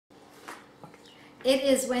It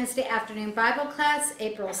is Wednesday afternoon Bible class,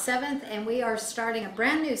 April 7th, and we are starting a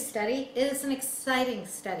brand new study. It is an exciting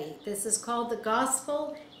study. This is called The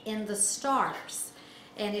Gospel in the Stars.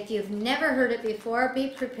 And if you've never heard it before, be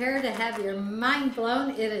prepared to have your mind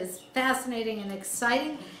blown. It is fascinating and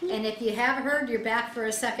exciting. And if you have heard, you're back for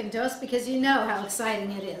a second dose because you know how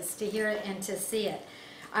exciting it is to hear it and to see it.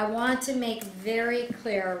 I want to make very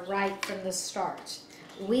clear right from the start.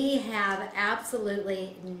 We have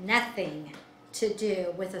absolutely nothing to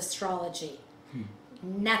do with astrology.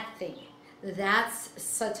 Nothing. That's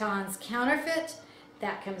Satan's counterfeit.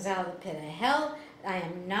 That comes out of the pit of hell. I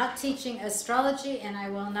am not teaching astrology, and I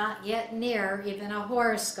will not get near even a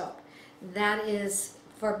horoscope. That is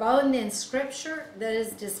forbidden in Scripture. That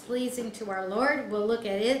is displeasing to our Lord. We'll look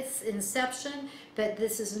at its inception, but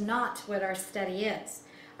this is not what our study is.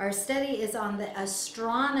 Our study is on the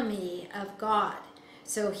astronomy of God.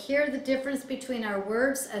 So hear the difference between our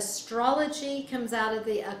words. Astrology comes out of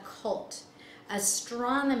the occult.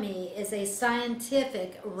 Astronomy is a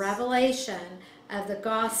scientific revelation of the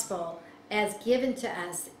gospel as given to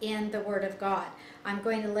us in the Word of God. I'm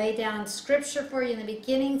going to lay down Scripture for you in the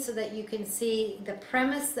beginning so that you can see the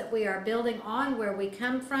premise that we are building on, where we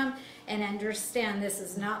come from, and understand this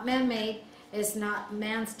is not man-made. It's not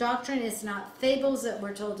man's doctrine. It's not fables that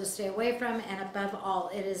we're told to stay away from. And above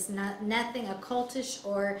all, it is nothing occultish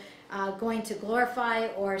or going to glorify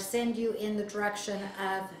or send you in the direction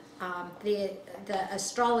of the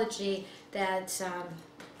astrology that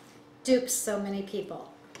dupes so many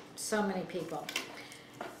people. So many people.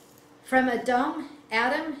 From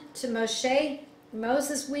Adam to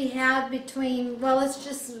Moses, we have between, well, let's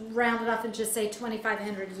just round it off and just say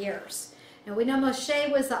 2,500 years. Now, we know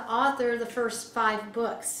Moshe was the author of the first 5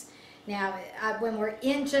 books. Now, when we're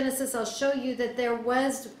in Genesis, I'll show you that there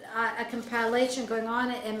was a compilation going on,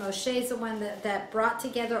 and Moshe's the one that brought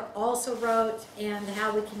together, also wrote, and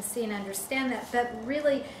how we can see and understand that. But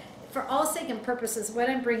really, for all sake and purposes, what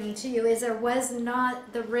I'm bringing to you is there was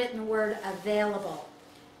not the written word available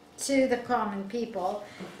to the common people.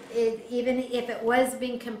 Even if it was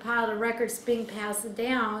being compiled, a record's being passed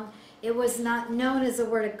down, it was not known as the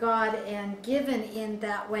Word of God and given in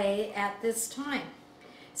that way at this time.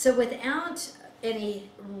 So without any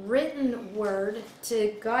written word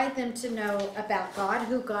to guide them to know about God,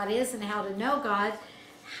 who God is and how to know God,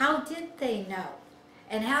 how did they know?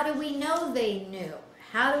 And how do we know they knew?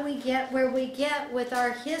 How do we get where we get with our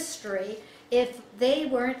history if they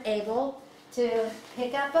weren't able to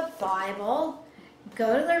pick up a Bible,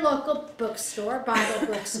 go to their local bookstore, Bible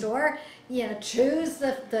bookstore, choose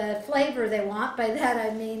the flavor they want. By that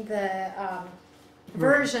I mean the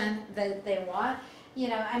version that they want.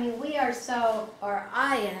 We are so, or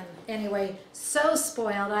I am anyway, so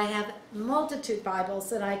spoiled. I have multitude Bibles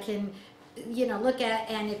that I can, look at,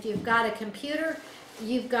 and if you've got a computer,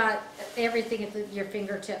 you've got everything at your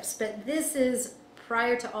fingertips. But this is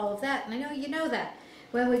prior to all of that, and I know you know that.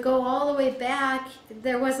 When we go all the way back,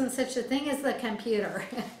 there wasn't such a thing as the computer.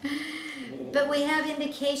 But we have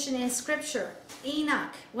indication in Scripture.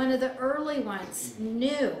 Enoch, one of the early ones,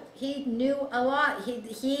 knew. He knew a lot.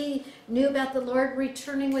 He knew about the Lord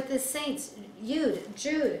returning with his saints.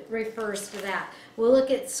 Jude refers to that. We'll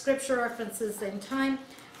look at Scripture references in time.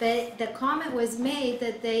 But the comment was made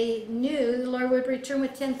that they knew the Lord would return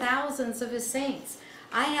with 10,000s of his saints.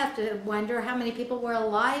 I have to wonder how many people were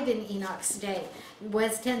alive in Enoch's day.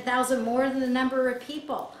 Was 10,000 more than the number of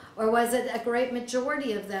people? Or was it a great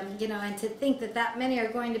majority of them? And to think that that many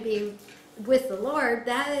are going to be with the Lord,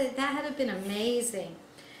 that had to have been amazing.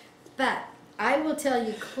 But I will tell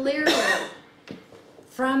you clearly,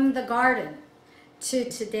 from the garden to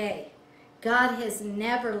today, God has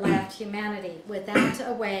never left humanity without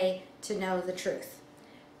a way to know the truth.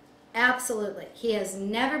 Absolutely. He has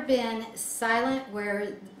never been silent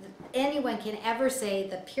where anyone can ever say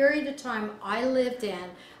the period of time I lived in,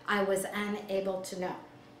 I was unable to know.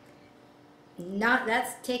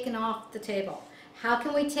 That's taken off the table. How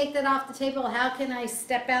can we take that off the table? How can I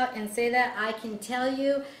step out and say that? I can tell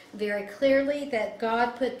you very clearly that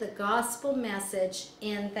God put the gospel message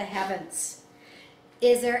in the heavens.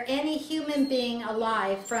 Is there any human being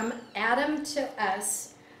alive from Adam to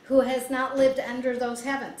us who has not lived under those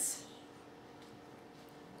heavens?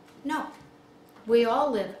 No. We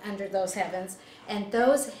all live under those heavens, and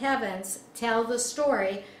those heavens tell the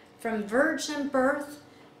story from virgin birth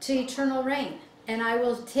to eternal reign. And I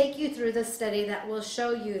will take you through the study that will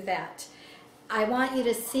show you that. I want you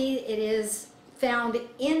to see it is found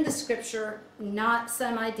in the Scripture, not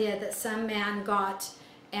some idea that some man got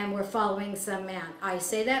and we're following some man. I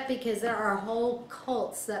say that because there are whole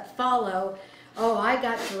cults that follow oh, I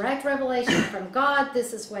got direct revelation from God.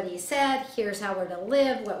 This is what he said. Here's how we're to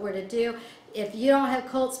live, what we're to do. If you don't have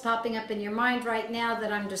cults popping up in your mind right now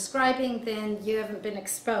that I'm describing, then you haven't been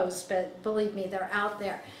exposed. But believe me, they're out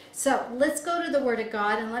there. So let's go to the Word of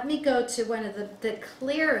God, and let me go to one of the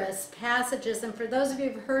clearest passages. And for those of you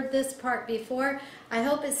who've heard this part before, I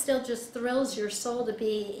hope it still just thrills your soul to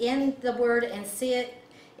be in the Word and see it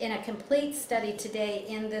in a complete study today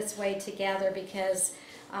in this way together, because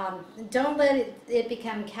don't let it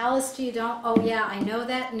become callous to you. Don't, oh yeah, I know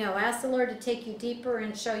that. No, ask the Lord to take you deeper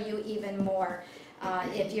and show you even more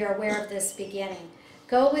if you're aware of this beginning.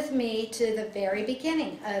 Go with me to the very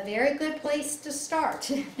beginning, a very good place to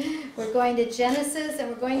start. We're going to Genesis, and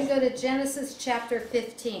we're going to go to Genesis chapter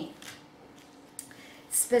 15.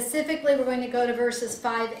 Specifically, we're going to go to verses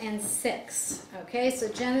 5 and 6. Okay, so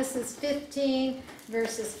Genesis 15,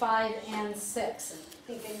 verses 5 and 6.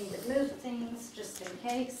 I think I need to move things just in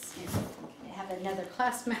case. I have another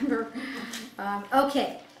class member.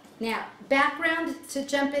 Okay, now background to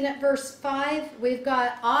jump in at verse 5. We've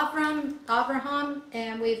got Abraham,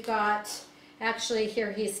 and we've got, actually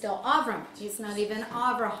here he's still Avram. He's not even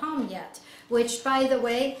Abraham yet, which, by the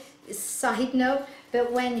way, side note,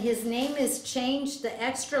 but when his name is changed, the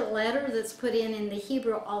extra letter that's put in the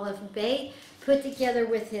Hebrew alphabet, put together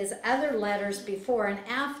with his other letters before and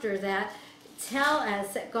after that, tell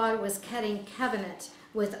us that God was cutting covenant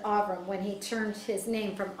with Abram when he turned his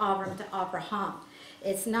name from Abram to Abraham.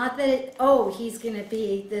 It's not that, he's going to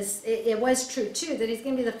be this, it was true too, that he's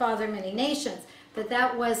going to be the father of many nations, but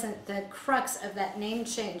that wasn't the crux of that name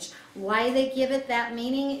change. Why they give it that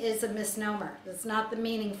meaning is a misnomer. That's not the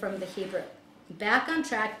meaning from the Hebrew. Back on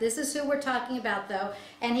track, this is who we're talking about though,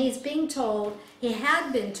 and he's being told, he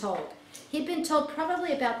had been told, he'd been told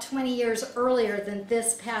probably about 20 years earlier than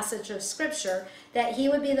this passage of Scripture that he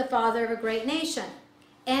would be the father of a great nation.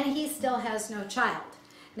 And he still has no child.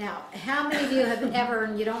 Now, how many of you have ever,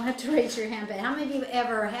 and you don't have to raise your hand, but how many of you have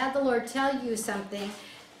ever had the Lord tell you something,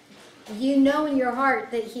 you know in your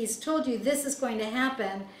heart that he's told you this is going to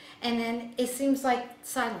happen, and then it seems like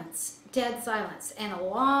silence, dead silence, and a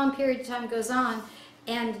long period of time goes on,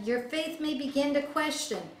 and your faith may begin to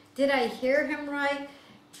question, did I hear him right?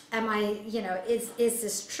 Am I, is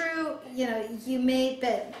this true? You may,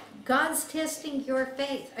 but God's testing your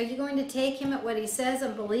faith. Are you going to take him at what he says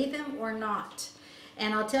and believe him or not?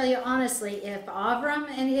 And I'll tell you honestly, if Avram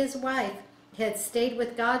and his wife had stayed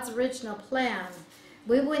with God's original plan,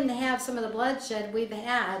 we wouldn't have some of the bloodshed we've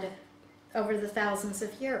had over the thousands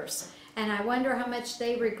of years. And I wonder how much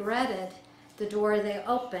they regretted the door they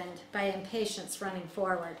opened by impatience running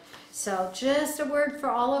forward. So just a word for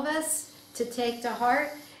all of us to take to heart.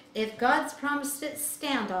 If God's promised it,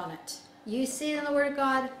 stand on it. You see it in the Word of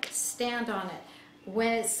God, stand on it.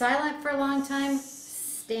 When it's silent for a long time,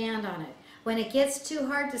 stand on it. When it gets too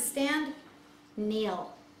hard to stand,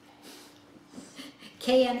 kneel.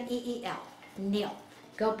 K-N-E-E-L, kneel.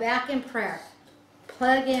 Go back in prayer.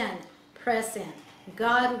 Plug in, press in.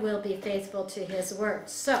 God will be faithful to his word.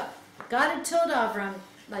 So, God had told Avram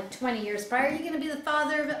like 20 years prior, you're going to be the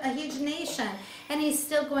father of a huge nation. And he's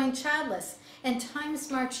still going childless. And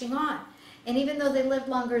time's marching on. And even though they lived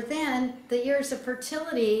longer then, the years of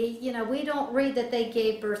fertility, we don't read that they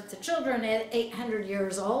gave birth to children at 800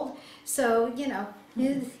 years old. So,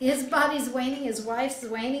 his body's waning, his wife's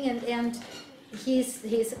waning, and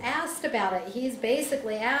he's asked about it. He's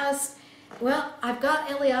basically asked, well, I've got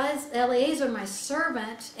Eliezer, my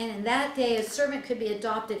servant, and in that day a servant could be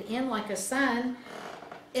adopted in like a son.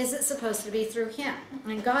 Is it supposed to be through him?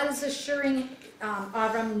 And God is assuring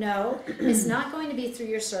Avram, no, it's not going to be through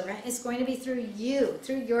your servant. It's going to be through you,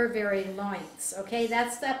 through your very loins. Okay,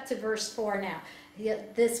 that's up to verse 4 now.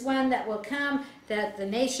 This one that will come, that the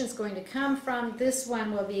nation's going to come from, this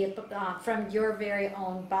one will be from your very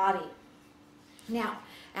own body. Now,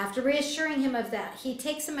 after reassuring him of that, he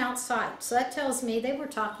takes him outside. So that tells me they were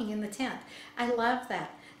talking in the tent. I love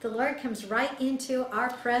that. The Lord comes right into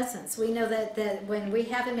our presence. We know that when we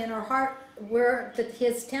have him in our heart, we're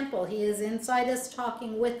his temple. He is inside us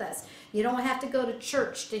talking with us. You don't have to go to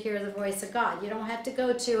church to hear the voice of God. You don't have to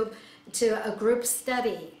go to a group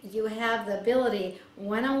study. You have the ability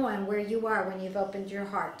one-on-one where you are when you've opened your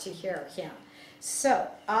heart to hear him. So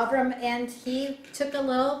Abram, and he took a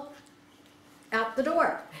little out the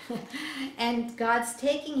door. And God's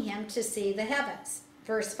taking him to see the heavens.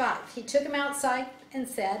 Verse 5, he took him outside and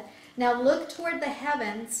said, now look toward the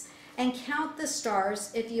heavens and count the stars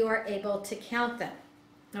if you are able to count them.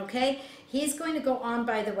 Okay? He's going to go on,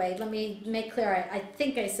 by the way. Let me make clear. I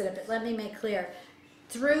think I said it, but let me make clear.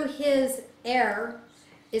 Through his heir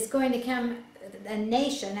is going to come a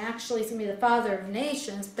nation. Actually, he's going to be the father of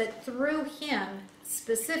nations, but through him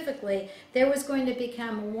specifically, there was going to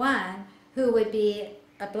become one who would be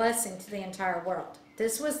a blessing to the entire world.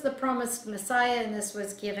 This was the promised Messiah, and this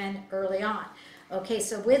was given early on. Okay,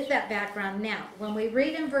 so with that background now, when we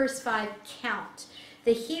read in verse 5, count,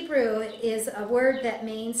 the Hebrew is a word that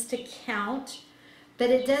means to count, but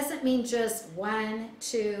it doesn't mean just 1,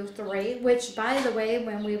 2, 3, which, by the way,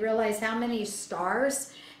 when we realize how many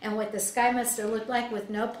stars and what the sky must have looked like with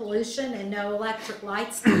no pollution and no electric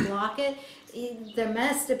lights to block it, there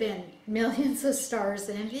must have been millions of stars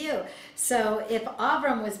in view. So if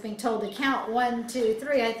Abram was being told to count 1, 2,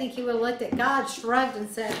 3, I think he would have looked at God, shrugged, and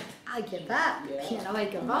said, I give up, I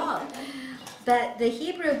give up. But the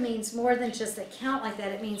Hebrew means more than just a count like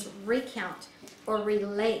that. It means recount or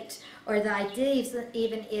relate, or the idea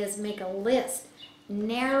even is make a list,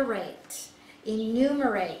 narrate,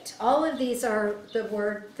 enumerate. All of these are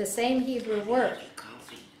the same Hebrew word.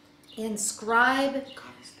 Inscribe,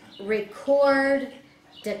 record,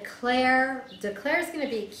 declare. Declare is going to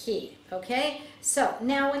be key, okay? So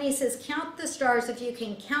now when he says count the stars, if you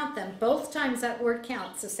can count them, both times that word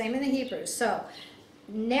count, it's the same in the Hebrew. So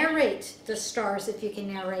narrate the stars if you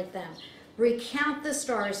can narrate them. Recount the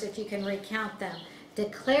stars if you can recount them.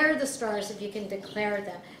 Declare the stars if you can declare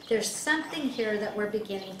them. There's something here that we're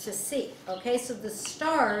beginning to see, okay? So the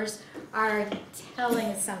stars are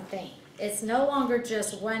telling something. It's no longer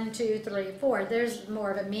just 1, 2, 3, 4. There's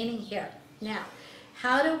more of a meaning here. Now,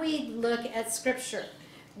 how do we look at Scripture?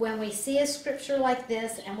 When we see a Scripture like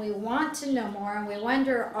this and we want to know more and we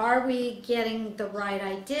wonder, are we getting the right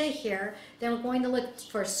idea here? Then we're going to look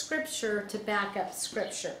for Scripture to back up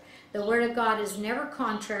Scripture. The Word of God is never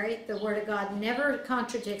contrary. The Word of God never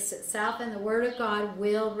contradicts itself, and the Word of God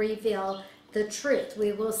will reveal the truth.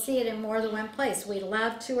 We will see it in more than one place. We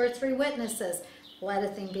love 2 or 3 witnesses. Let a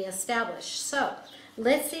thing be established. So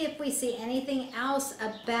let's see if we see anything else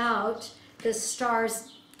about the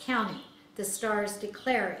stars counting, the stars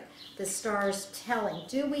declaring, the stars telling.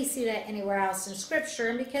 Do we see that anywhere else in Scripture?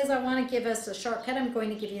 And because I want to give us a shortcut, I'm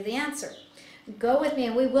going to give you the answer. Go with me,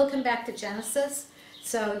 and we will come back to Genesis.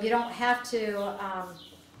 So you don't have to,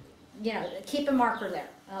 keep a marker there.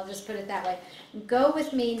 I'll just put it that way. Go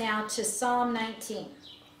with me now to Psalm 19.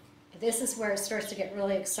 This is where it starts to get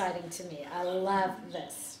really exciting to me. I love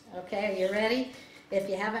this. Okay, are you ready? If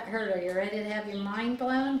you haven't heard, are you ready to have your mind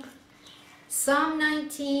blown? Psalm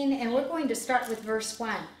 19, and we're going to start with verse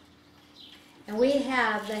 1. And we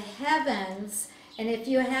have the heavens, and if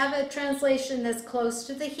you have a translation that's close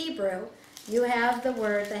to the Hebrew, you have the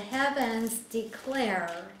word, the heavens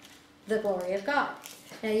declare the glory of God.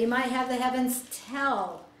 Now you might have the heavens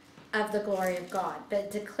tell of the glory of God,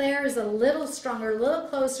 but declare is a little stronger, a little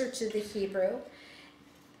closer to the Hebrew,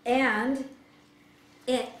 and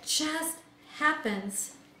it just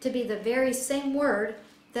happens to be the very same word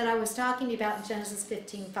that I was talking to you about in Genesis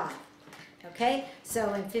 15:5. Okay,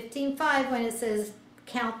 so in 15:5 when it says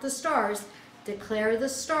count the stars, declare the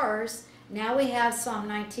stars, now we have Psalm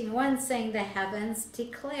 19:1 saying the heavens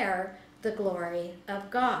declare the glory of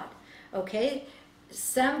God. Okay,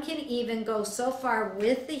 some can even go so far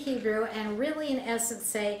with the Hebrew and really in essence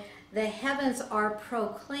say the heavens are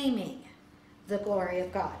proclaiming the glory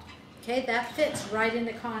of God. Okay, that fits right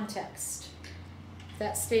into context. If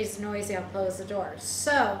that stays noisy, I'll close the door.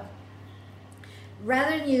 So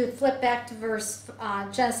rather than you flip back to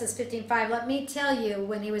Genesis 15:5, let me tell you,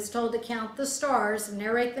 when he was told to count the stars,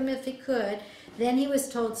 narrate them if he could, then he was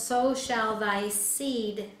told, so shall thy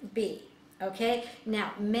seed be. Okay,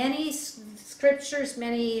 now many scriptures,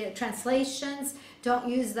 many translations don't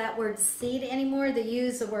use that word seed anymore. They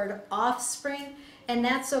use the word offspring, and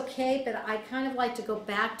that's okay, but I kind of like to go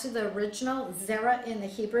back to the original, zera in the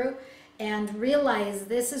Hebrew, and realize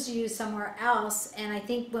this is used somewhere else, and I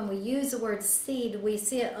think when we use the word seed, we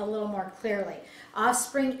see it a little more clearly.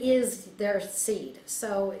 Offspring is their seed,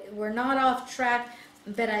 so we're not off track,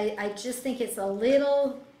 but I just think it's a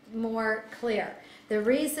little more clear. The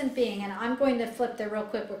reason being, and I'm going to flip there real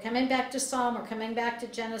quick, we're coming back to Psalm, we're coming back to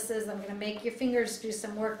Genesis, I'm going to make your fingers do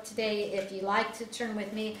some work today if you like to turn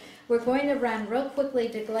with me. We're going to run real quickly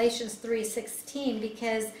to Galatians 3:16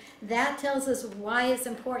 because that tells us why it's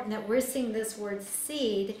important that we're seeing this word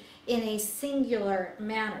seed in a singular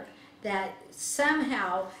manner. That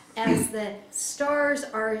somehow, as the stars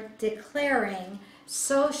are declaring,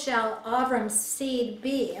 so shall Avram's seed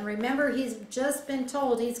be. And remember, he's just been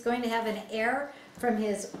told he's going to have an heir from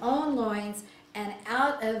his own loins, and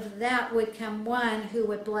out of that would come one who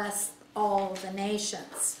would bless all the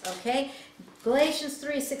nations. Okay? Galatians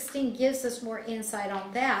 3:16 gives us more insight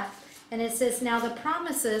on that. And it says, now the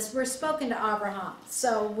promises were spoken to Abraham.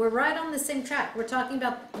 So we're right on the same track. We're talking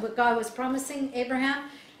about what God was promising Abraham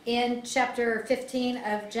in chapter 15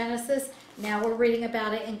 of Genesis. Now we're reading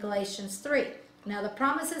about it in Galatians 3. Now the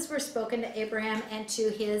promises were spoken to Abraham and to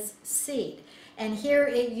his seed. And here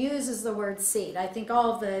it uses the word seed. I think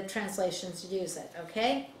all of the translations use it,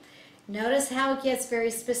 okay? Notice how it gets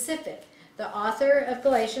very specific. The author of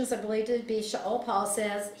Galatians, I believe to be Shaul Paul,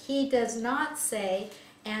 says he does not say,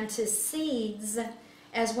 and to seeds,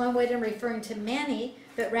 as one would in referring to many,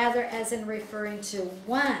 but rather as in referring to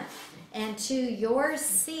one, and to your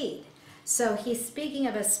seed. So he's speaking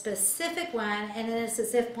of a specific one, and it's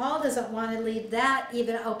as if Paul doesn't want to leave that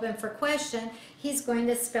even open for question. He's going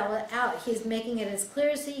to spell it out. He's making it as clear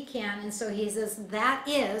as he can, and so he says that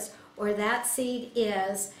is, or that seed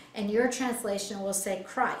is, and your translation will say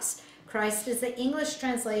Christ. Christ is the English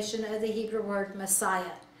translation of the Hebrew word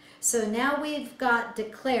Messiah. So now we've got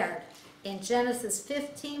declared in Genesis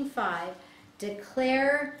 15:5,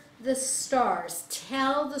 declare the stars,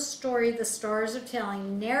 tell the story the stars are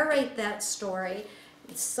telling, narrate that story.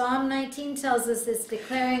 Psalm 19 tells us it's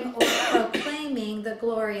declaring or proclaiming the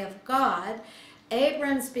glory of God.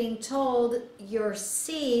 Abram's being told your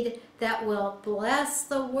seed that will bless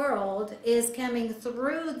the world is coming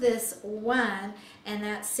through this one, and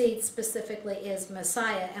that seed specifically is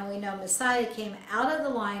Messiah. And we know Messiah came out of the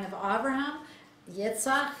line of Abraham,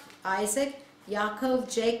 Yitzhak, Isaac,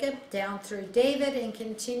 Yaakov, Jacob, down through David, and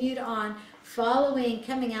continued on, following,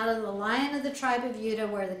 coming out of the line of the tribe of Judah,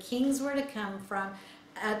 where the kings were to come from,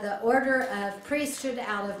 the order of priesthood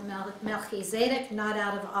out of Melchizedek, not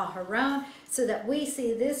out of Aharon, so that we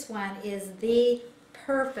see this one is the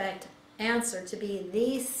perfect answer to be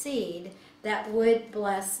the seed that would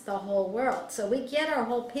bless the whole world. So we get our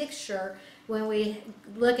whole picture when we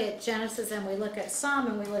look at Genesis and we look at Psalm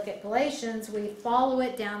and we look at Galatians. We follow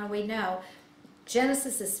it down and we know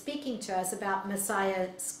Genesis is speaking to us about Messiah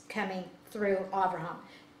coming through Abraham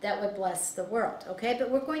that would bless the world, okay? But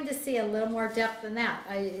we're going to see a little more depth than that.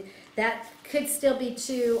 That could still be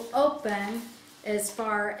too open as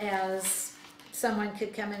far as someone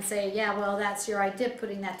could come and say, yeah, well, that's your idea of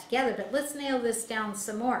putting that together. But let's nail this down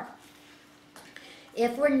some more.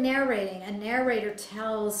 If we're narrating, a narrator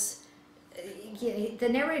tells, the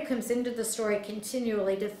narrator comes into the story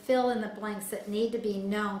continually to fill in the blanks that need to be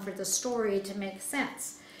known for the story to make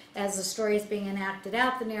sense. As the story is being enacted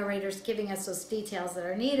out, the narrator is giving us those details that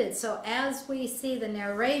are needed. So as we see the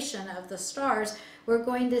narration of the stars, we're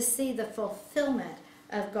going to see the fulfillment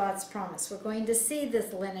of God's promise. We're going to see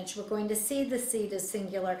this lineage. We're going to see the seed as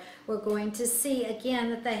singular. We're going to see again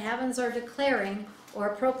that the heavens are declaring or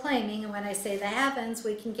proclaiming, and when I say the heavens,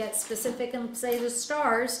 we can get specific and say the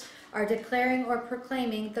stars are declaring or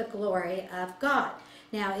proclaiming the glory of God.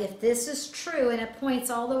 Now, if this is true, and it points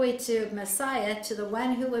all the way to Messiah, to the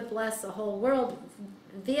one who would bless the whole world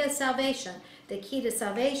via salvation, the key to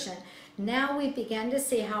salvation, now we begin to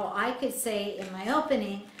see how I could say in my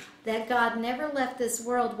opening that God never left this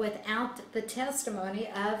world without the testimony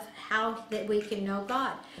of how that we can know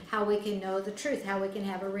God, how we can know the truth, how we can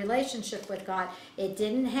have a relationship with God. It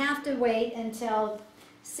didn't have to wait until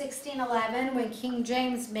 1611 when King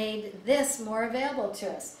James made this more available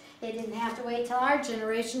to us. It didn't have to wait till our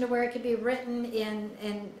generation to where it could be written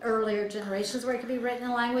in earlier generations, where it could be written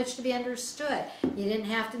in language to be understood. You didn't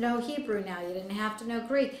have to know Hebrew now. You didn't have to know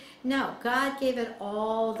Greek. No, God gave it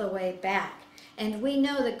all the way back. And we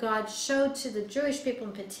know that God showed to the Jewish people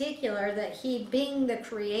in particular that He, being the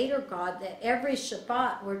Creator God, that every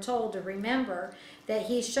Shabbat we're told to remember, that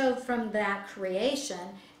He showed from that creation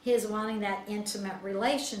His wanting that intimate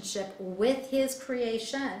relationship with His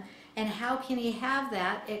creation. And how can He have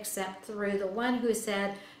that except through the one who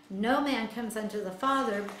said, no man comes unto the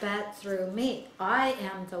Father but through me. I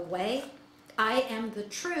am the way, I am the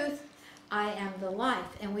truth, I am the life.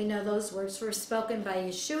 And we know those words were spoken by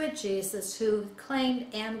Yeshua Jesus, who claimed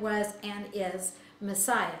and was and is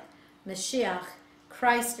Messiah, Mashiach,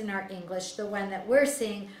 Christ in our English, the one that we're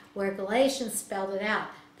seeing where Galatians spelled it out.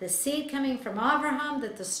 The seed coming from Abraham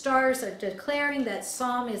that the stars are declaring, that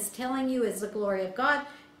Psalm is telling you is the glory of God,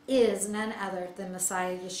 is none other than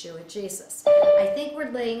Messiah Yeshua Jesus. I think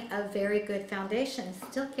we're laying a very good foundation. It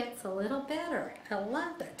still gets a little better. I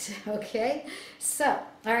love it. Okay? So,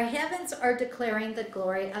 our heavens are declaring the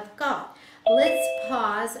glory of God. Let's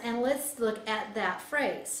pause and let's look at that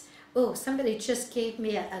phrase. Oh, somebody just gave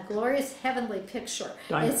me a glorious heavenly picture.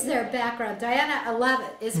 Diana. It's their background. Diana, I love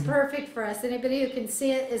it. It's perfect for us. Anybody who can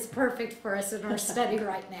see it is perfect for us in our study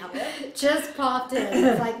right now. Just popped in.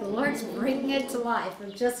 It's like the Lord's bringing it to life.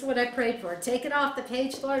 And just what I prayed for. Take it off the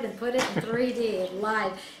page, Lord, and put it in 3D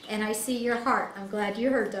live. And I see your heart. I'm glad you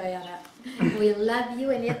heard, Diana. We love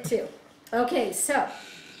you in it too. Okay, so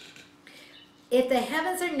if the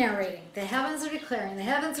heavens are narrating, the heavens are declaring, the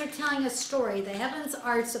heavens are telling a story, the heavens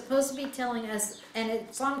are supposed to be telling us, and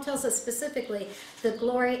the song tells us specifically, the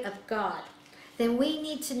glory of God, then we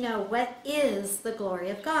need to know what is the glory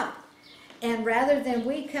of God. And rather than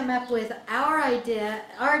we come up with our idea,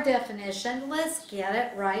 our definition, let's get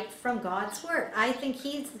it right from God's Word. I think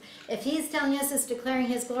if He's telling us it's declaring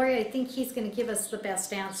His glory, I think He's going to give us the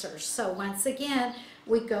best answers. So once again,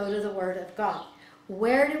 we go to the Word of God.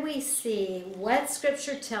 Where do we see what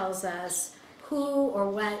Scripture tells us who or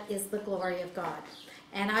what is the glory of God?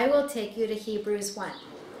 And I will take you to Hebrews 1.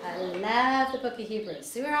 I love the book of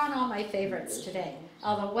Hebrews. We're on all my favorites today.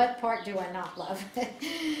 Although what part do I not love?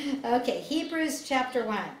 Okay, Hebrews chapter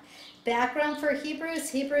 1. Background for Hebrews.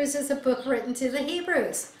 Hebrews is a book written to the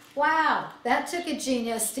Hebrews. Wow, that took a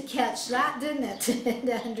genius to catch that, didn't it?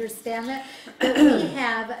 To understand that. But we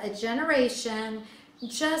have a generation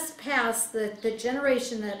just past the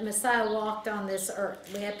generation that Messiah walked on this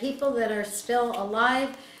earth. We have people that are still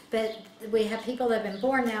alive, but we have people that have been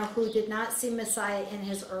born now who did not see Messiah in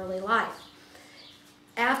his early life.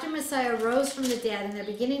 After Messiah rose from the dead and they're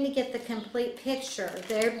beginning to get the complete picture,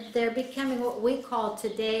 they're becoming what we call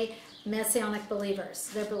today Messianic believers.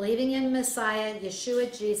 They're believing in Messiah,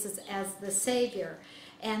 Yeshua, Jesus, as the Savior.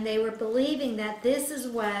 And they were believing that this is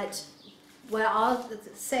what I'll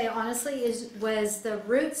say honestly was the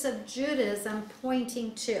roots of Judaism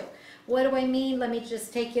pointing to. What do I mean? Let me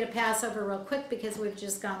just take you to Passover real quick because we've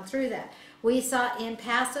just gone through that. We saw in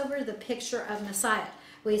Passover the picture of Messiah.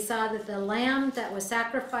 We saw that the lamb that was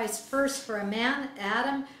sacrificed first for a man,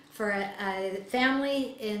 Adam, for a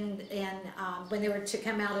family when they were to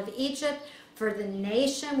come out of Egypt, for the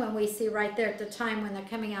nation when we see right there at the time when they're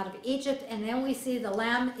coming out of Egypt, and then we see the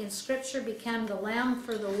lamb in Scripture become the lamb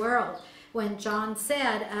for the world. When John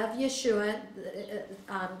said of Yeshua,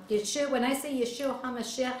 when I say Yeshua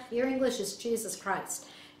HaMashiach, your English is Jesus Christ.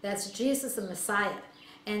 That's Jesus the Messiah.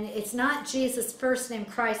 And it's not Jesus' first name,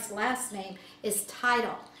 Christ's last name, it's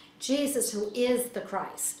title. Jesus who is the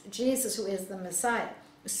Christ. Jesus who is the Messiah.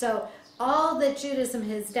 So all that Judaism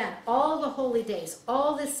has done, all the holy days,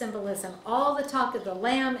 all the symbolism, all the talk of the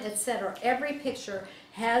Lamb, etc., every picture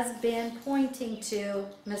has been pointing to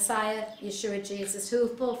Messiah, Yeshua, Jesus, who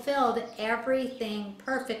fulfilled everything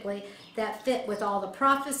perfectly that fit with all the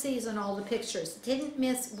prophecies and all the pictures. Didn't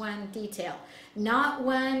miss one detail. Not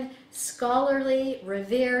one scholarly,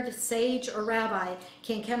 revered sage or rabbi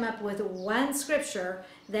can come up with one scripture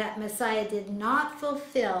that Messiah did not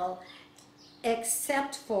fulfill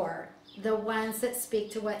except for the ones that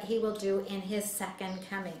speak to what he will do in his second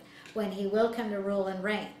coming, when he will come to rule and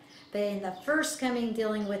reign. But in the first coming,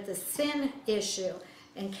 dealing with the sin issue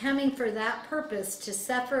and coming for that purpose to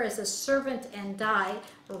suffer as a servant and die,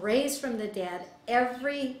 raised from the dead,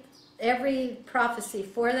 every prophecy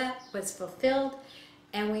for that was fulfilled,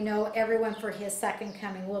 and we know everyone for his second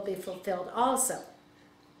coming will be fulfilled also.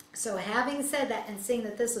 So having said that and seeing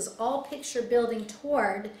that this is all picture building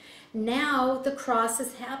toward, now the cross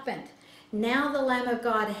has happened. Now the Lamb of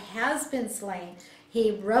God has been slain.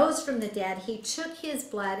 He rose from the dead. He took his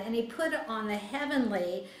blood and he put it on the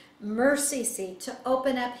heavenly mercy seat to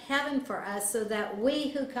open up heaven for us so that we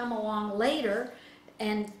who come along later,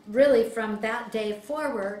 and really from that day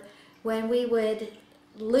forward, when we would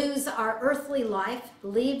lose our earthly life,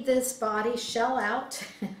 leave this body, shell out,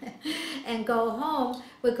 and go home,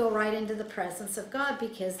 would go right into the presence of God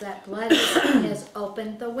because that blood has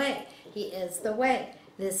opened the way. He is the way.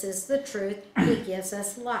 This is the truth. He gives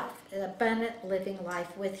us life, an abundant living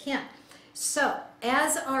life with him. So,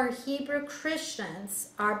 as our Hebrew Christians,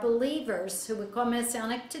 our believers, who we call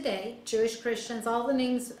Messianic today, Jewish Christians, all the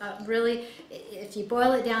names really, if you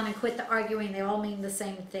boil it down and quit the arguing, they all mean the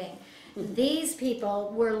same thing. These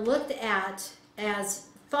people were looked at as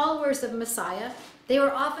followers of Messiah. They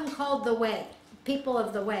were often called the way, people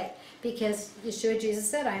of the way, because Yeshua, Jesus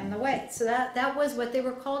said, I am the way. So that was what they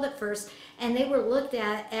were called at first, and they were looked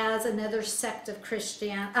at as another sect of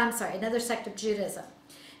another sect of Judaism.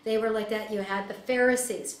 They were looked at, you had the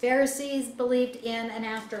Pharisees. Pharisees believed in an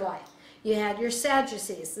afterlife. You had your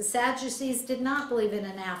Sadducees. The Sadducees did not believe in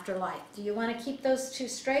an afterlife. Do you want to keep those two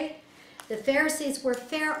straight? The Pharisees were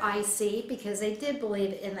Pharisee because they did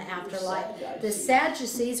believe in the afterlife. The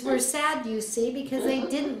Sadducees were Sadducee because they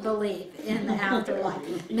didn't believe in the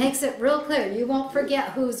afterlife. Makes it real clear. You won't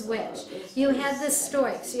forget who's which. You had the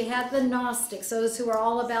Stoics. You had the Gnostics, those who are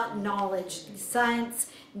all about knowledge, science,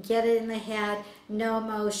 get it in the head, no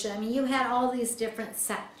emotion. I mean, you had all these different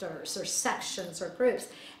sectors or sections or groups.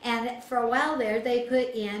 And for a while there, they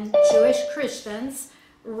put in Jewish Christians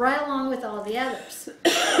right along with all the others.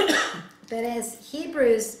 But as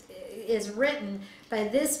Hebrews is written, by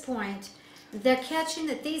this point, they're catching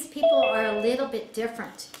that these people are a little bit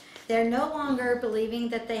different. They're no longer believing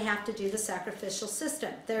that they have to do the sacrificial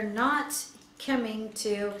system. They're not coming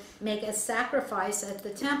to make a sacrifice at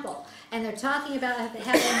the temple. And they're talking about having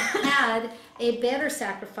had a better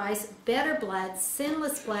sacrifice, better blood,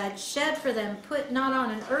 sinless blood, shed for them, put not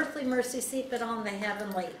on an earthly mercy seat, but on the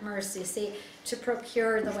heavenly mercy seat, to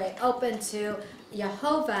procure the way open to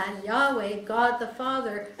Jehovah, Yahweh, God the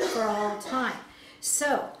Father, for all time.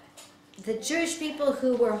 So, the Jewish people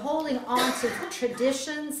who were holding on to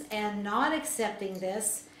traditions and not accepting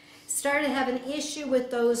this started to have an issue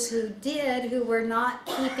with those who did, who were not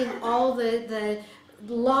keeping all the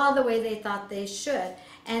law the way they thought they should.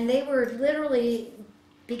 And they were literally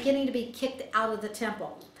beginning to be kicked out of the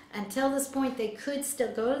temple. Until this point, they could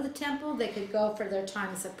still go to the temple. They could go for their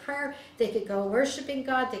times of prayer. They could go worshiping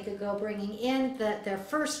God. They could go bringing in their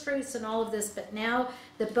first fruits and all of this. But now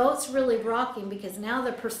the boat's really rocking because now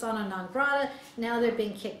they're persona non grata. Now they're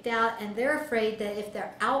being kicked out. And they're afraid that if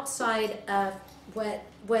they're outside of what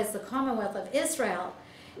was the Commonwealth of Israel,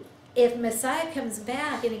 if Messiah comes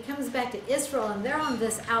back and he comes back to Israel and they're on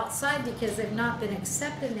this outside because they've not been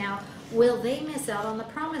accepted now, will they miss out on the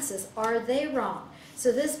promises? Are they wrong?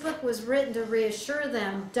 So this book was written to reassure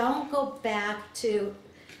them, don't go back to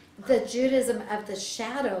the Judaism of the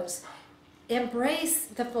shadows. Embrace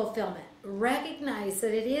the fulfillment. Recognize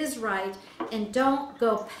that it is right, and don't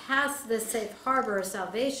go past this safe harbor of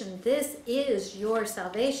salvation. This is your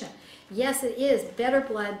salvation. Yes, it is better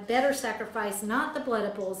blood, better sacrifice, not the blood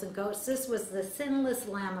of bulls and goats. This was the sinless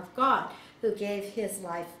Lamb of God who gave his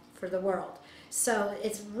life for the world. So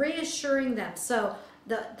it's reassuring them. So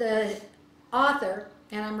the author,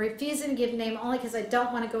 and I'm refusing to give a name only because I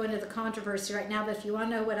don't want to go into the controversy right now, but if you want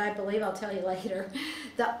to know what I believe, I'll tell you later.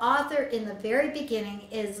 The author in the very beginning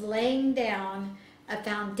is laying down a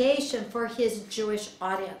foundation for his Jewish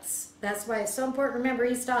audience. That's why it's so important. Remember,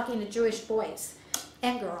 he's talking to Jewish boys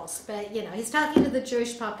and girls, but you know, he's talking to the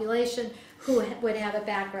Jewish population who would have a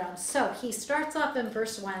background. So he starts off in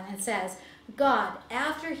verse 1 and says, God,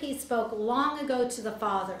 after he spoke long ago to the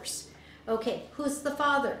fathers. Okay, who's the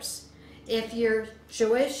fathers? If you're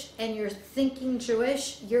Jewish and you're thinking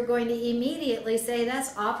Jewish, you're going to immediately say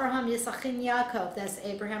that's Abraham, Yitzchak, and Yaakov. That's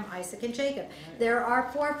Abraham, Isaac, and Jacob. There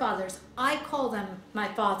are forefathers. I call them my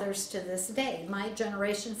fathers to this day. My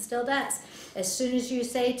generation still does. As soon as you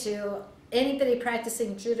say to anybody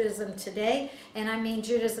practicing Judaism today, and I mean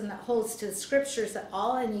Judaism that holds to the scriptures at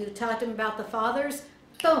all, and you talk to them about the fathers,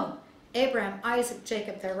 boom, Abraham, Isaac,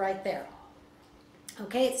 Jacob, they're right there.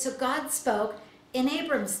 Okay, so God spoke in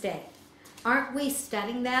Abram's day. Aren't we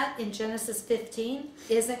studying that in Genesis 15?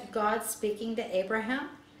 Isn't God speaking to Abraham?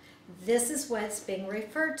 This is what's being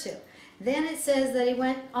referred to. Then it says that he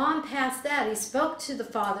went on past that. He spoke to the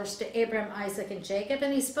fathers, to Abraham, Isaac, and Jacob,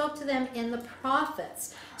 and he spoke to them in the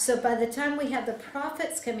prophets. So by the time we have the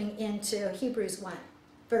prophets coming into Hebrews 1,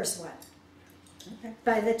 verse 1, okay.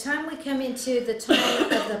 By the time we come into the time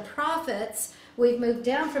of the prophets, we've moved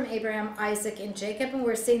down from Abraham, Isaac, and Jacob, and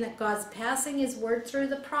we're seeing that God's passing his word through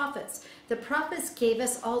the prophets. The prophets gave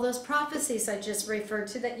us all those prophecies I just referred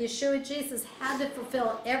to that Yeshua Jesus had to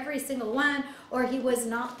fulfill every single one, or he was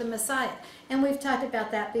not the Messiah. And we've talked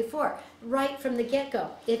about that before, right from the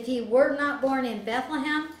get-go. If he were not born in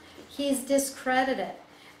Bethlehem, he's discredited.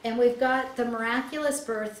 And we've got the miraculous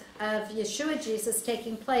birth of Yeshua Jesus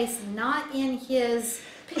taking place not in his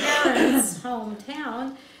parents'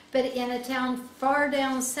 hometown, but in a town far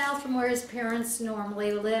down south from where his parents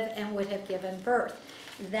normally live and would have given birth.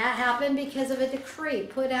 That happened because of a decree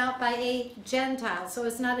put out by a Gentile. So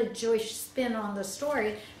it's not a Jewish spin on the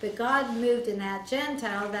story, but God moved in that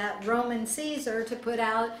Gentile, that Roman Caesar, to put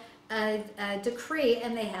out a decree,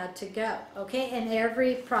 and they had to go. Okay, and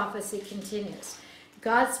every prophecy continues.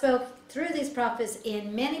 God spoke through these prophets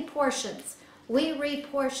in many portions. We read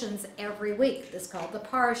portions every week. It's called the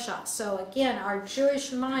parashah. So again, our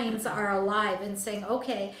Jewish minds are alive and saying,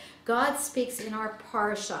 okay, God speaks in our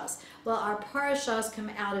parashahs. Well, our parashahs come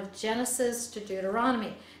out of Genesis to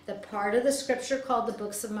Deuteronomy. The part of the scripture called the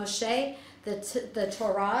books of Moshe, the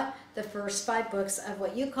Torah, the first 5 books of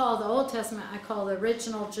what you call the Old Testament. I call the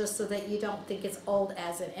original, just so that you don't think it's old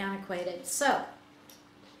as in antiquated. So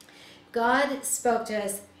God spoke to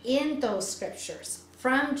us in those scriptures,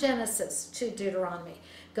 from Genesis to Deuteronomy.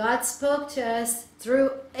 God spoke to us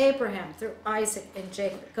through Abraham, through Isaac and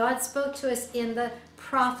Jacob. God spoke to us in the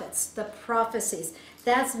prophets, the prophecies.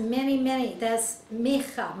 That's many. That's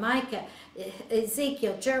Micah,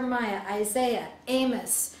 Ezekiel, Jeremiah, Isaiah,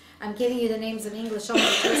 Amos. I'm giving you the names in English only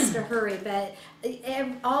just to hurry, but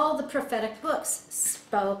all the prophetic books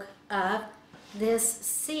spoke of this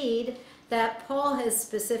seed that Paul has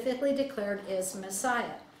specifically declared is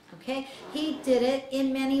Messiah. Okay? He did it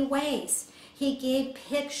in many ways. He gave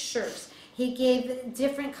pictures. He gave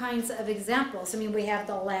different kinds of examples. I mean, we have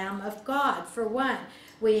the Lamb of God for one.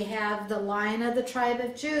 We have the Lion of the tribe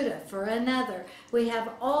of Judah for another. We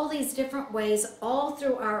have all these different ways, all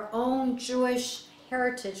through our own Jewish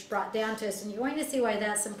heritage brought down to us. And you're going to see why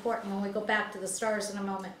that's important when we go back to the stars in a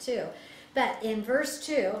moment too. But in verse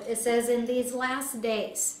 2, it says, in these last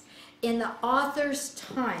days, in the author's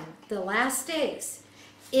time, the last days,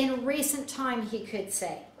 in recent time, he could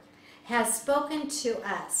say, has spoken to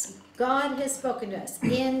us. God has spoken to us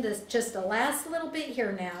in this, just the last little bit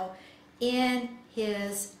here now, in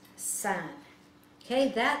his Son. Okay,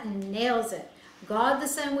 that nails it. God the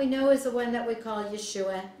Son we know is the one that we call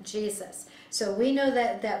Yeshua, Jesus. So we know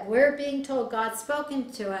that we're being told God's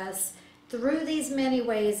spoken to us through these many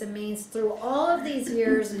ways and means, through all of these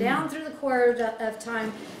years, down through the quarter of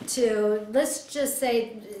time to, let's just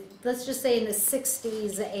say in the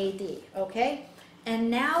 60s AD, okay?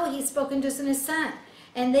 And now he's spoken to us in his Son.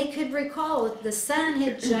 And they could recall the Son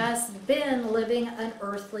had just been living an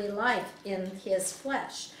earthly life in his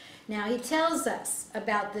flesh. Now he tells us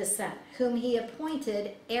about this Son, whom he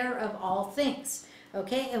appointed heir of all things.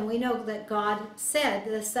 Okay, and we know that God said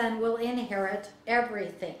the Son will inherit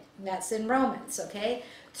everything. That's in Romans, okay?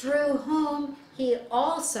 Through whom he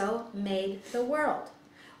also made the world.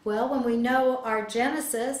 Well, when we know our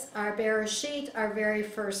Genesis, our Bereshit, our very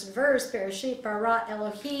first verse, Bereshit bara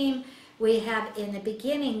Elohim, we have in the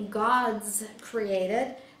beginning God's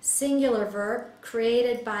created, singular verb,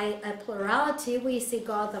 created by a plurality. We see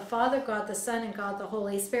God the Father, God the Son, and God the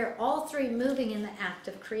Holy Spirit, all three moving in the act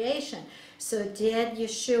of creation. So did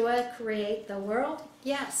Yeshua create the world?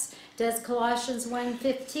 Yes. Does Colossians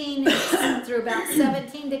 1:15 through about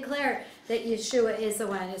 17 declare that Yeshua is the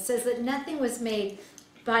one? It says that nothing was made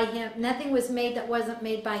by him, nothing was made that wasn't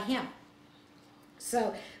made by him.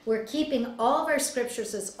 So we're keeping all of our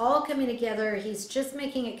scriptures, it's all coming together. He's just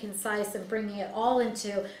making it concise and bringing it all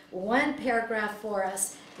into one paragraph for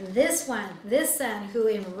us. This one, this Son, who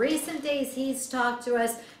in recent days he's talked to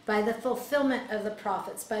us by the fulfillment of the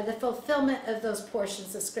prophets, by the fulfillment of those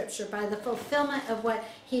portions of scripture, by the fulfillment of what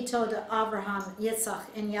he told to Abraham, Yitzhak,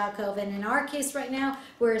 and Yaakov. And in our case right now,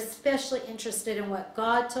 we're especially interested in what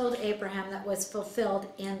God told Abraham that was fulfilled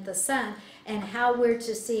in the Son, and how we're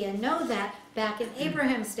to see and know that back in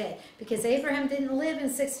Abraham's day, because Abraham didn't live in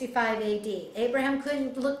 65 AD. Abraham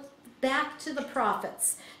couldn't look back to the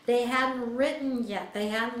prophets. They hadn't written yet. They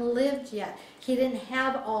hadn't lived yet. He didn't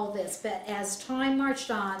have all this. But as time marched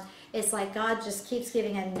on, it's like God just keeps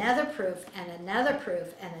giving another proof and another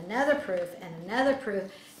proof and another proof and another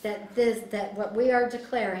proof that what we are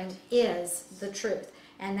declaring is the truth.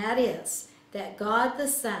 And that is that God the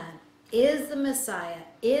Son is the Messiah,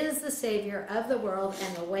 is the Savior of the world,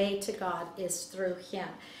 and the way to God is through him.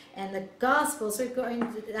 And the Gospels are going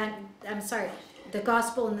to, the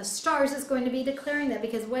Gospel in the stars is going to be declaring that,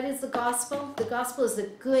 because what is the Gospel? The Gospel is the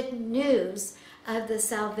good news of the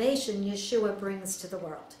salvation Yeshua brings to the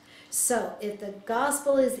world. So if the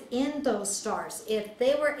Gospel is in those stars, if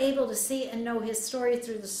they were able to see and know his story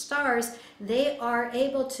through the stars, they are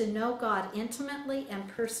able to know God intimately and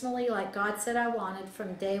personally, like God said I wanted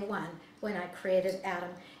from day one when I created Adam,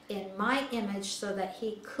 in my image, so that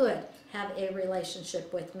he could have a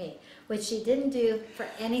relationship with me, which he didn't do for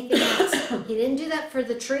anything else. He didn't do that for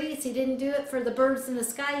the trees. He didn't do it for the birds in the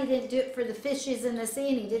sky. He didn't do it for the fishes in the sea,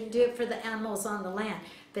 and he didn't do it for the animals on the land,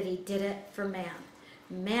 but he did it for man.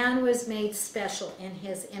 Man was made special in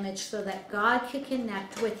his image so that God could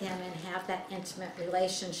connect with him and have that intimate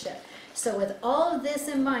relationship. So with all of this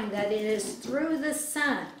in mind, that it is through the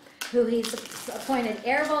Son, who he's appointed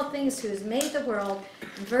heir of all things, who's made the world.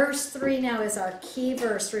 Verse 3 now is our key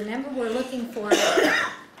verse. Remember, we're looking for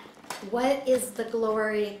what is the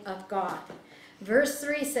glory of God. Verse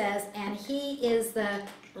 3 says, and he is the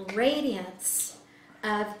radiance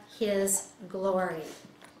of his glory.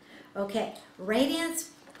 Okay,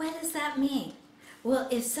 radiance, what does that mean? Well,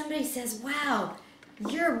 if somebody says, wow,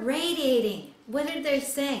 you're radiating, What are they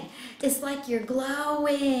saying? It's like you're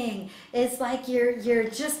glowing. It's like you're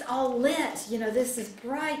just all lit. You know, this is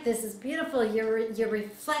bright. This is beautiful. You're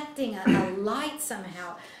reflecting a light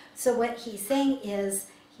somehow. So what he's saying is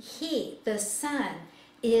he, the sun,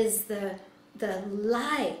 is the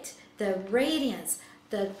light, the radiance,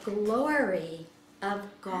 the glory of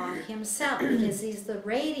God himself, because he's the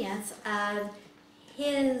radiance of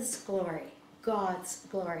his glory, God's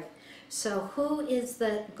glory. So who is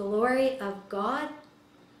the glory of God?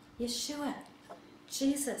 Yeshua,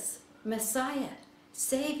 Jesus, Messiah,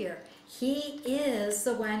 Savior. He is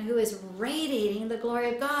the one who is radiating the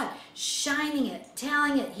glory of God, shining it,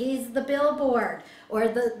 telling it. He's the billboard or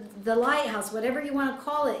the lighthouse, whatever you want to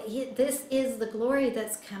call it. This is the glory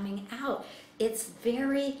that's coming out. It's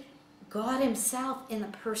very God himself in the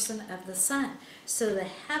person of the Son. So the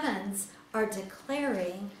heavens are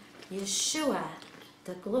declaring Yeshua,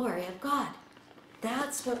 the glory of God.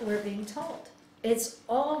 That's what we're being told. It's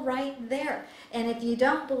all right there. And if you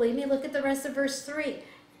don't believe me, look at the rest of verse 3.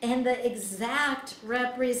 And the exact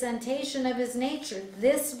representation of his nature.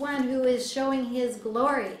 This one who is showing his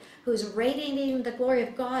glory, who's radiating the glory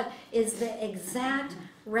of God, is the exact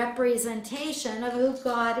representation of who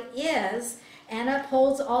God is, and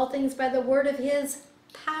upholds all things by the word of his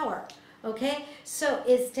power. Okay? So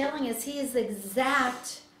it's telling us he is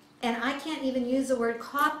exact. And I can't even use the word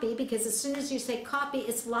copy, because as soon as you say copy,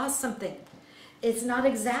 it's lost something. It's not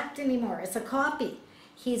exact anymore. It's a copy.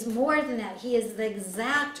 He's more than that. He is the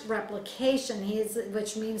exact replication,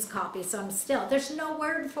 which means copy. So there's no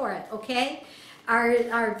word for it, okay?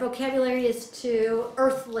 Our vocabulary is too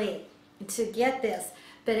earthly to get this.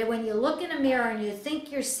 But when you look in a mirror and you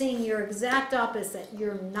think you're seeing your exact opposite,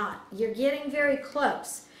 you're not. You're getting very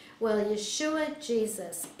close. Well, Yeshua,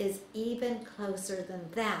 Jesus, is even closer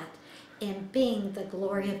than that in being the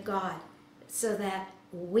glory of God, so that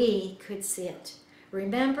we could see it.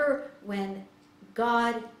 Remember when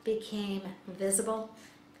God became visible?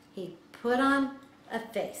 He put on a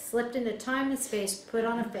face, slipped into time and space, put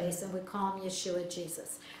on a face, and we call him Yeshua,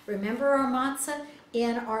 Jesus. Remember our matzah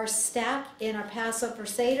in our stack, in our Passover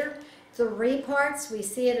Seder? 3 parts. We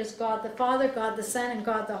see it as God the Father, God the Son, and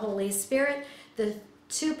God the Holy Spirit. The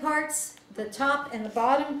 2 parts, the top and the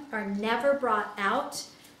bottom, are never brought out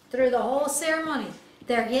through the whole ceremony.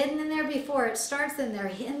 They're hidden in there before it starts, and they're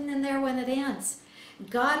hidden in there when it ends.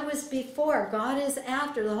 God was before, God is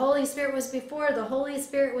after. The Holy Spirit was before, the Holy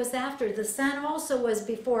Spirit was after. The Son also was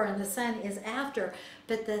before, and the Son is after.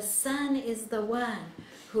 But the Son is the one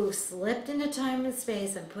who slipped into time and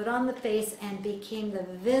space and put on the face and became the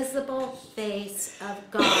visible face of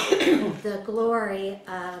God, the glory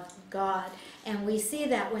of God. And we see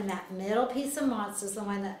that when that middle piece of matzah is the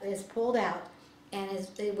one that is pulled out, and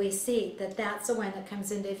we see that that's the one that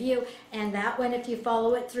comes into view. And that one, if you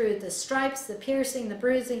follow it through, the stripes, the piercing, the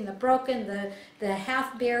bruising, the broken, the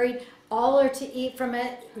half buried, all are to eat from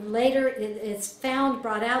it. Later it's found,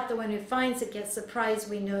 brought out. The one who finds it gets the prize.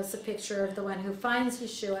 We know it's a picture of the one who finds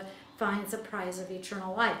Yeshua, finds the prize of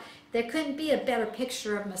eternal life. There couldn't be a better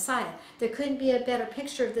picture of Messiah. There couldn't be a better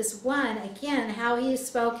picture of this one, again, how he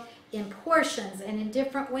spoke in portions and in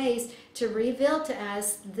different ways to reveal to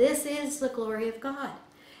us this is the glory of God.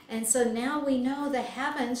 And so now we know the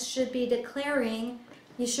heavens should be declaring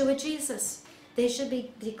Yeshua Jesus. They should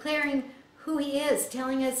be declaring who he is,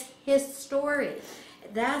 telling us his story.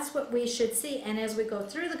 That's what we should see. And as we go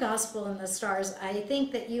through the gospel and the stars, I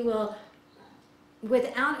think that you will,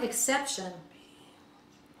 without exception,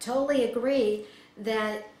 totally agree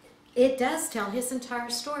that it does tell his entire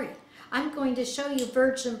story. I'm going to show you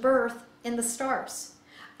virgin birth in the stars.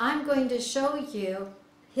 I'm going to show you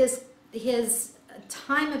his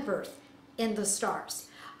time of birth in the stars.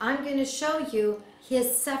 I'm going to show you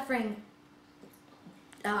his suffering,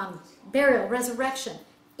 burial, resurrection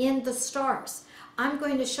in the stars. I'm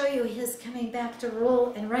going to show you his coming back to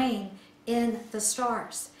rule and reign in the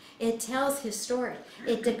stars. It tells his story.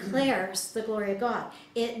 It declares the glory of God.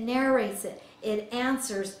 It narrates it. It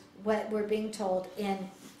answers what we're being told in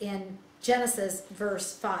Genesis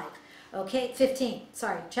verse 5. Okay,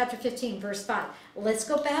 chapter 15, verse 5. Let's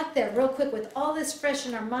go back there real quick with all this fresh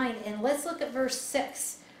in our mind, and let's look at verse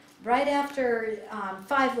 6. Right after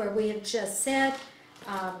 5, where we have just said,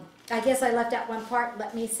 I guess I left out one part,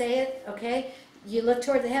 let me say it, okay? You look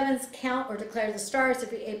toward the heavens, count or declare the stars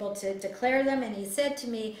if you're able to declare them. And he said to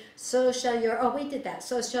me, so shall your, we did that.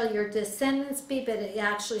 So shall your descendants be, but it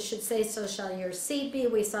actually should say, so shall your seed be.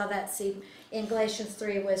 We saw that seed in Galatians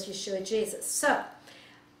 3 was Yeshua Jesus. So,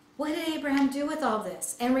 what did Abraham do with all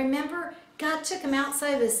this? And remember, God took him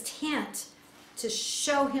outside of his tent to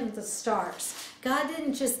show him the stars. God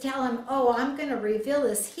didn't just tell him, I'm going to reveal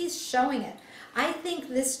this. He's showing it. I think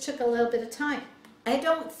this took a little bit of time. I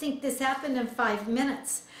don't think this happened in 5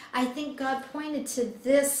 minutes. I think God pointed to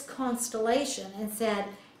this constellation and said,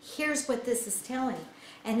 here's what this is telling.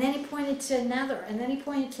 And then he pointed to another, and then he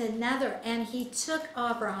pointed to another, and he took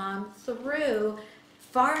Abraham through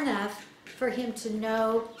far enough for him to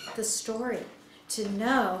know the story, to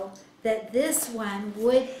know that this one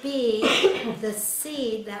would be the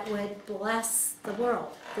seed that would bless the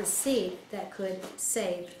world, the seed that could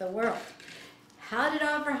save the world. How did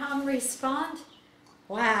Abraham respond?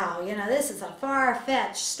 Wow, you know, this is a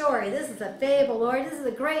far-fetched story. This is a fable, Lord. This is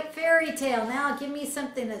a great fairy tale. Now give me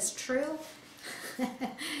something that's true.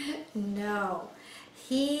 No.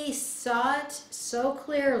 He saw it so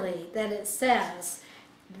clearly that it says,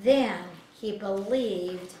 then he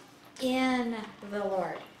believed in the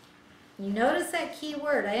Lord. You notice that key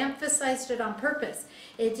word. I emphasized it on purpose.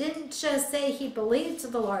 It didn't just say he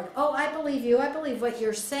believed the Lord. Oh, I believe you. I believe what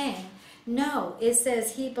you're saying. No, it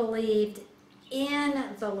says he believed in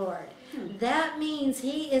the Lord. That means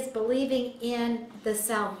he is believing in the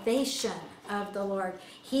salvation of the Lord.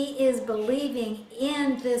 He is believing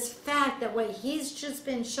in this fact that what he's just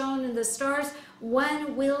been shown in the stars,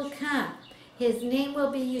 one will come. His name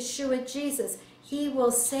will be Yeshua Jesus. He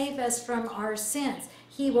will save us from our sins.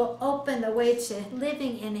 He will open the way to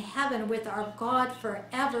living in heaven with our God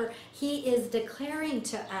forever. He is declaring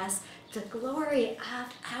to us the glory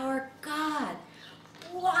of our God.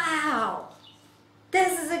 Wow!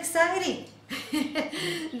 This is exciting.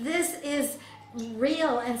 This is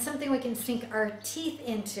real and something we can sink our teeth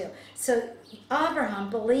into. So Abraham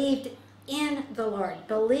believed in the Lord.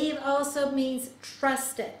 Believe also means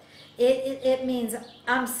trust it. It means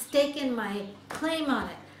I'm staking my claim on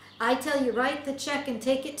it. I tell you, write the check and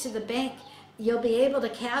take it to the bank. You'll be able to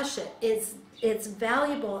cash it. It's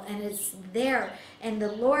valuable and it's there. And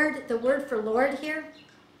the Lord, the word for Lord here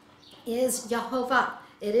is Jehovah.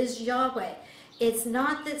 It is Yahweh. It's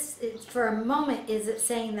not this, for a moment is it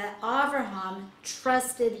saying that Abraham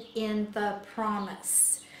trusted in the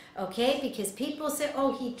promise. Okay, because people say,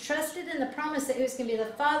 oh, he trusted in the promise that he was going to be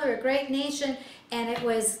the father of a great nation, and it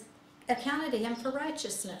was accounted to him for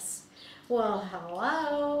righteousness. Well,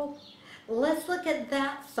 hello. Let's look at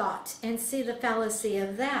that thought and see the fallacy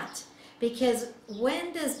of that. Because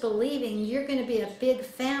when does believing you're going to be a big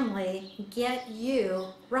family get you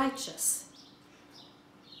righteous?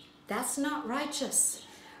 That's not righteous.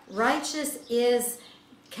 Righteous is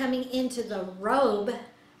coming into the robe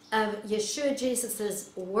of Yeshua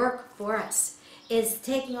Jesus' work for us. Is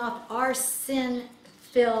taking off our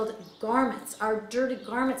sin-filled garments, our dirty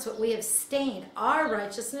garments, what we have stained. Our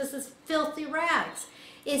righteousness is filthy rags.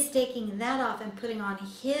 Is taking that off and putting on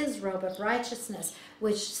his robe of righteousness,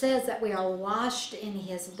 which says that we are washed in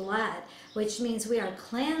his blood, which means we are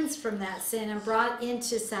cleansed from that sin and brought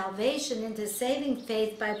into salvation, into saving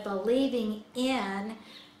faith by believing in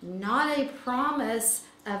not a promise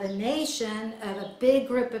of a nation, of a big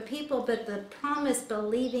group of people, but the promise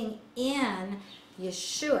believing in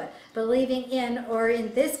Yeshua, believing in, or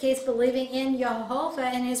in this case, believing in Jehovah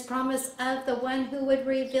and his promise of the one who would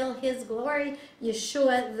reveal his glory,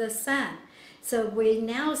 Yeshua the Son. So we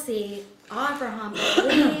now see Abraham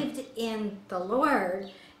believed in the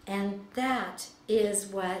Lord, and that is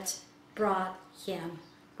what brought him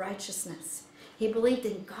righteousness. He believed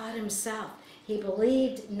in God himself. He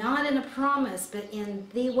believed not in a promise, but in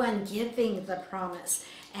the one giving the promise.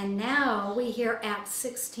 And now we hear Acts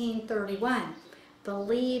 16:31.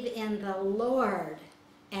 Believe in the Lord,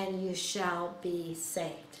 and you shall be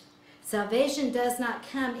saved. Salvation does not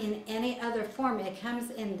come in any other form. It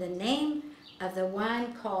comes in the name of the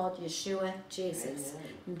one called Yeshua Jesus.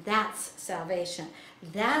 Amen. That's salvation.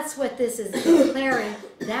 That's what this is declaring.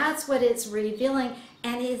 That's what it's revealing.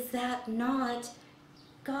 And is that not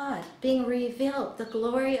God being revealed, the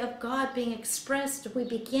glory of God being expressed? We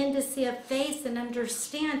begin to see a face and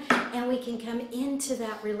understand, and we can come into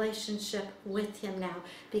that relationship with him now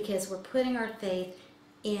because we're putting our faith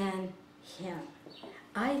in him.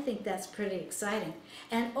 I think that's pretty exciting.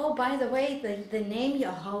 And oh, by the way, the name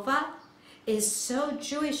Jehovah is so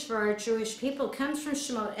Jewish for our Jewish people. It comes from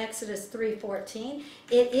Shemot, Exodus 3:14.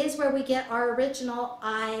 It is where we get our original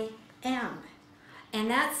I am. And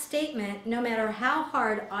that statement, no matter how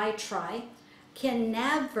hard I try, can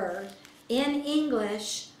never, in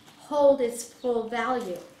English, hold its full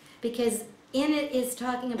value. Because in it is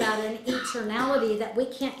talking about an eternality that we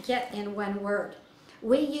can't get in one word.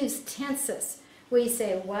 We use tenses. We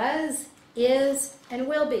say was, is, and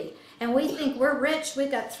will be. And we think we're rich, we've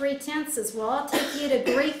got 3 tenses. Well, I'll take you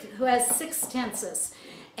to Greek who has 6 tenses.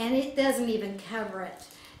 And it doesn't even cover it.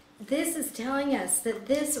 this is telling us that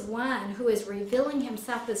this one who is revealing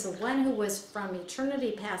himself as the one who was from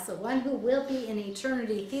eternity past, the one who will be in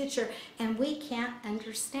eternity future, and we can't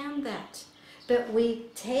understand that. But we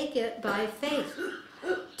take it by faith.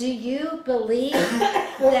 Do you believe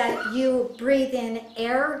that you breathe in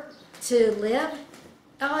air to live?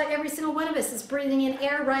 Oh, every single one of us is breathing in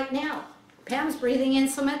air right now. Pam's breathing in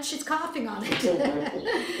so much she's coughing on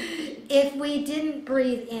it. If we didn't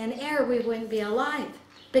breathe in air, we wouldn't be alive.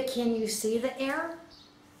 But can you see the air?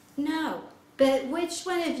 No. But which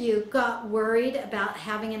one of you got worried about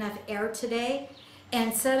having enough air today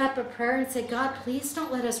and set up a prayer and said, God, please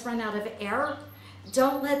don't let us run out of air.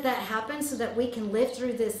 Don't let that happen so that we can live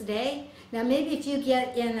through this day. Now, maybe if you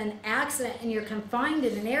get in an accident and you're confined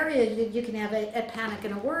in an area, you can have a panic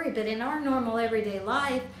and a worry. But in our normal everyday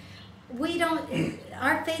life, we don't,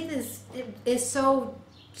 our faith is so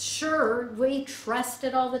sure, we trust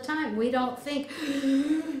it all the time. We don't think,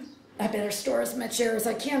 I better store as much air as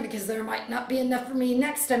I can because there might not be enough for me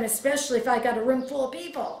next time, especially if I got a room full of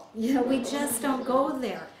people. You know, we just don't go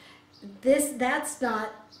there. That's not,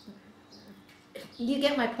 you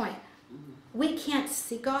get my point. We can't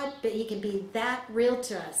see God, but he can be that real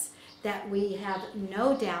to us that we have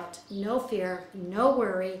no doubt, no fear, no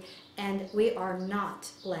worry, and we are not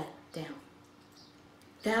let down.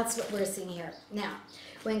 That's what we're seeing here. Now,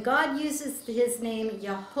 when God uses his name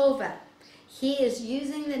Jehovah, he is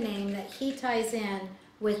using the name that he ties in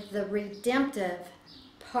with the redemptive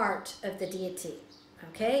part of the deity.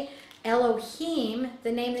 Okay? Elohim,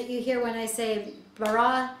 the name that you hear when I say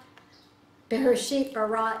bara, Bereshit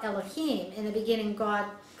bara Elohim, in the beginning God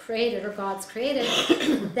created, or God's created,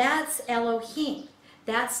 that's Elohim.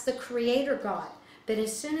 That's the creator God. But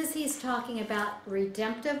as soon as he's talking about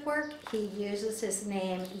redemptive work, he uses his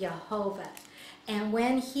name Jehovah. And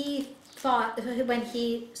when he sought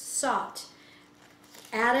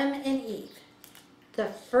Adam and Eve, the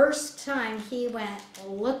first time he went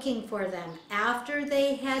looking for them, after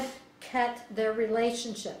they had cut their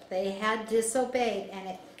relationship, they had disobeyed and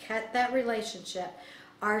it cut that relationship,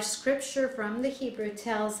 our scripture from the Hebrew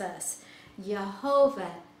tells us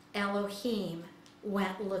Jehovah Elohim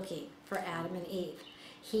went looking for Adam and Eve.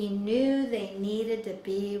 He knew they needed to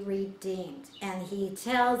be redeemed. And he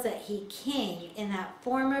tells that he came in that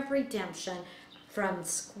form of redemption from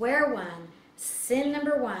square one, sin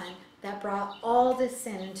number one, that brought all the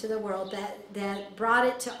sin into the world, that brought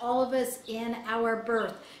it to all of us in our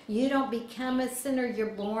birth. You don't become a sinner, you're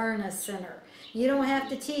born a sinner. You don't have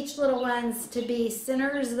to teach little ones to be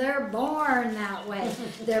sinners. They're born that way.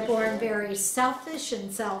 They're born very selfish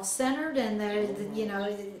and self-centered, and they're, you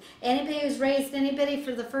know, anybody who's raised anybody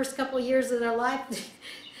for the first couple of years of their life,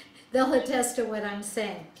 they'll attest to what I'm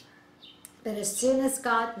saying. But as soon as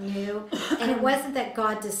God knew, and it wasn't that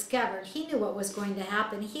God discovered, he knew what was going to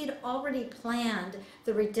happen. He had already planned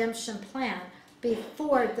the redemption plan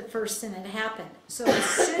before the first sin had happened. So as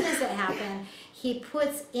soon as it happened, he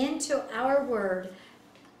puts into our word,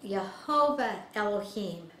 Jehovah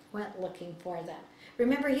Elohim went looking for them.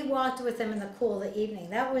 Remember, he walked with them in the cool of the evening.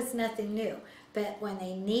 That was nothing new. But when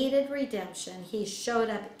they needed redemption, he showed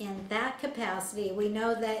up in that capacity. We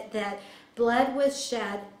know that blood was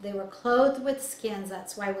shed. They were clothed with skins.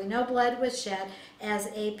 That's why we know blood was shed as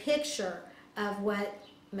a picture of what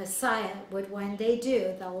Messiah would one day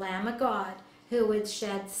do, the Lamb of God, who would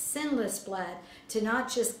shed sinless blood to not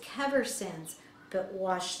just cover sins, but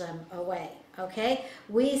wash them away. Okay?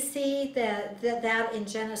 We see that in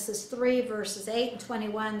Genesis 3, verses 8 and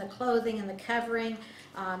 21, the clothing and the covering.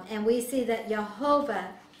 And we see that Jehovah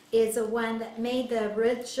is the one that made the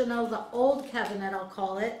original, the old covenant, I'll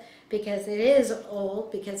call it, because it is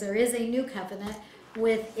old, because there is a new covenant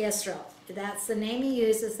with Israel. That's the name he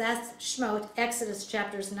uses. That's Shemot, Exodus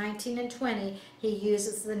chapters 19 and 20. He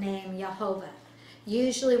uses the name Jehovah.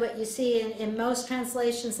 Usually what you see in most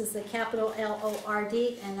translations is the capital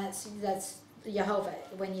L-O-R-D, and that's Jehovah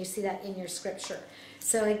when you see that in your scripture.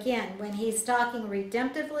 So again, when he's talking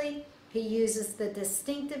redemptively, he uses the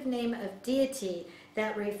distinctive name of deity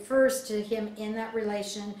that refers to him in that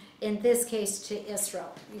relation, in this case to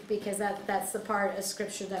Israel, because that's the part of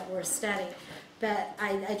scripture that we're studying. But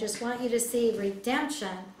I just want you to see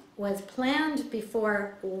redemption was planned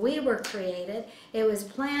before we were created. It was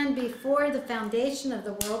planned before the foundation of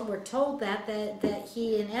the world. We're told that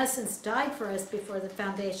he in essence died for us before the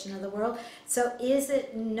foundation of the world. So is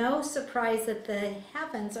it no surprise that the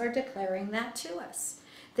heavens are declaring that to us?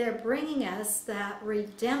 They're bringing us that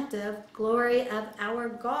redemptive glory of our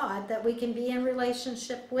God, that we can be in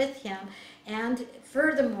relationship with him. And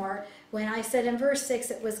furthermore, when I said in verse 6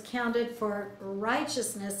 it was counted for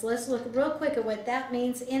righteousness, let's look real quick at what that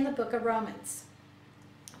means in the book of Romans.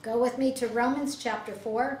 Go with me to Romans chapter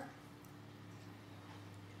 4.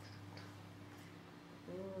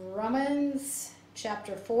 Romans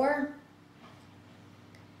chapter 4.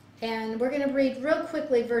 And we're going to read real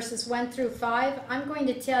quickly verses 1 through 5. I'm going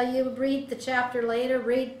to tell you, read the chapter later,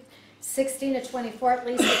 read 16 to 24 at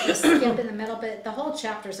least if you skip in the middle, but the whole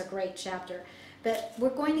chapter is a great chapter. But we're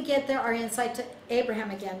going to get there, our insight to Abraham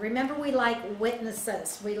again. Remember, we like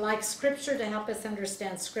witnesses. We like Scripture to help us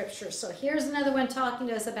understand Scripture. So here's another one talking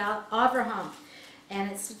to us about Abraham.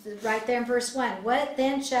 And it's right there in verse 1. What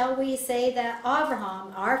then shall we say that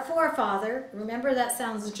Abraham, our forefather, remember that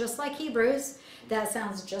sounds just like Hebrews, that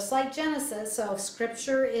sounds just like Genesis, so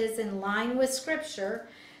Scripture is in line with Scripture.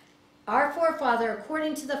 Our forefather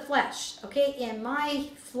according to the flesh, okay, in my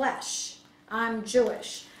flesh, I'm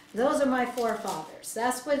Jewish. Those are my forefathers.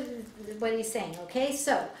 That's what he's saying, okay?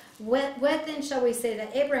 So, what then shall we say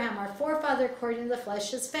that Abraham, our forefather according to the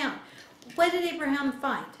flesh, has found? What did Abraham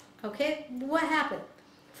find? Okay, what happened?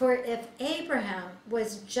 For if Abraham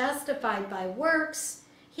was justified by works,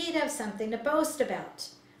 he'd have something to boast about,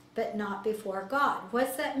 but not before God.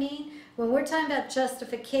 What's that mean? When we're talking about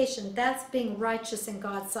justification, that's being righteous in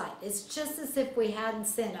God's sight. It's just as if we hadn't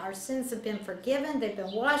sinned. Our sins have been forgiven, they've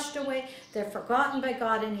been washed away, they're forgotten by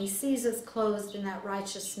God, and he sees us clothed in that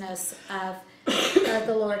righteousness of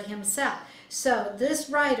the Lord himself. So this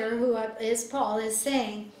writer, who is Paul, is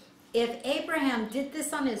saying, if Abraham did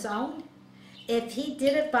this on his own, if he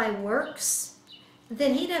did it by works,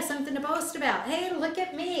 then he'd have something to boast about. Hey, look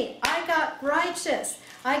at me. I got righteous.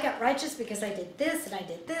 I got righteous because I did this, and I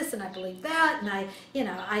did this, and I believed that, and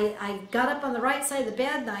I got up on the right side of the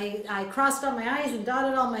bed, and I crossed all my I's and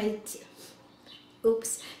dotted all my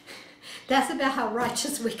Oops. That's about how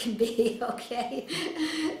righteous we can be, okay?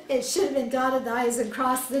 It should have been dotted the I's and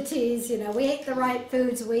crossed the T's. You know, we ate the right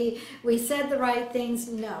foods, we said the right things.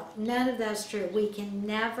 No, none of that's true. We can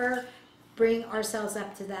never bring ourselves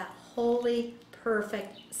up to that holy,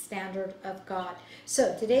 perfect standard of God.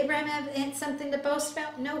 So, did Abraham have something to boast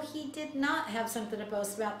about? No, he did not have something to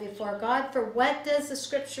boast about before God. For what does the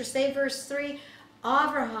scripture say, verse 3?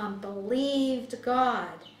 Abraham believed God,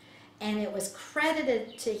 and it was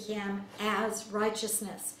credited to him as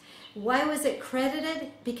righteousness. Why was it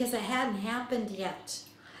credited? Because it hadn't happened yet.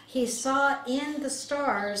 He saw in the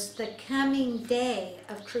stars the coming day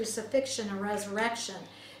of crucifixion and resurrection,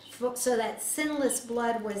 so that sinless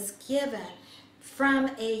blood was given from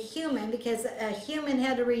a human, because a human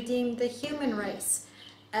had to redeem the human race.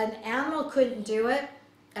 An animal couldn't do it.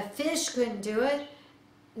 A fish couldn't do it.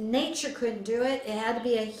 Nature couldn't do it. It had to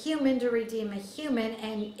be a human to redeem a human,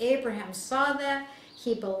 and Abraham saw that.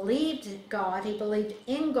 He believed God. He believed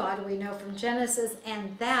in God, we know from Genesis,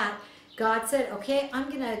 and that God said, okay, I'm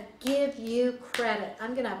going to give you credit.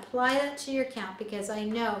 I'm going to apply that to your account because I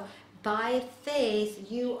know by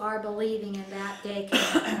faith you are believing in that day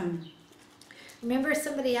coming. Remember,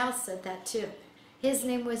 somebody else said that too. His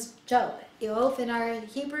name was Job in our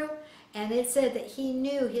Hebrew, and it said that he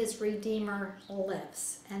knew his Redeemer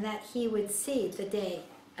lives and that he would see the day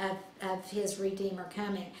of his Redeemer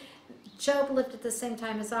coming. Job lived at the same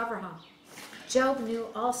time as Abraham. Job knew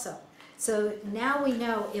also. So now we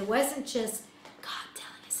know it wasn't just God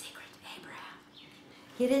telling a secret to Abraham.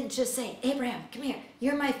 He didn't just say, Abraham, come here,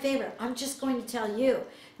 you're my favorite, I'm just going to tell you.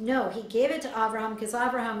 No, he gave it to Abraham because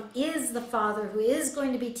Abraham is the father who is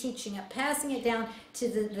going to be teaching it, passing it down to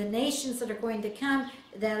the nations that are going to come,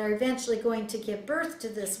 that are eventually going to give birth to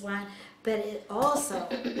this one. But it also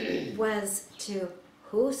was to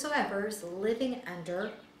whosoever is living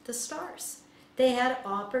under the stars. They had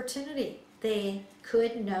opportunity. They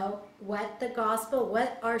could know what the gospel,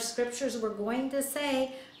 what our scriptures were going to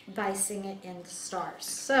say by seeing it in the stars.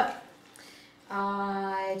 So,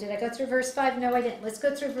 did I go through verse 5? No, I didn't. Let's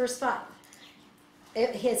go through verse 5.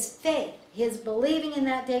 His faith, his believing in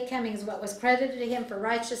that day coming is what was credited to him for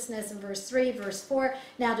righteousness in verse 3, verse 4.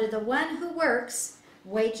 Now, to the one who works,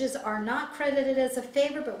 wages are not credited as a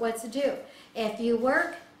favor, but what's due. If you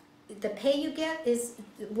work, the pay you get is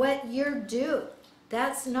what you're due.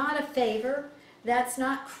 That's not a favor. That's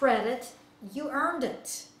not credit. You earned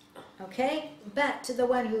it. Okay? But to the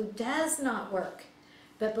one who does not work,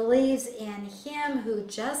 but believes in him who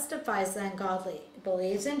justifies the ungodly,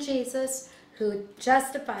 believes in Jesus, who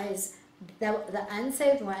justifies the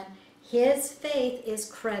unsaved one, his faith is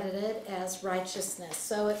credited as righteousness.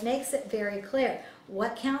 So it makes it very clear.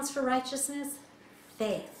 What counts for righteousness?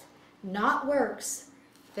 Faith. Not works,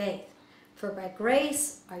 faith. For by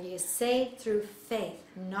grace are you saved through faith,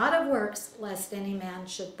 not of works, lest any man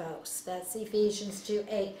should boast. That's Ephesians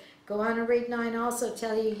 2:8. Go on and read 9 also,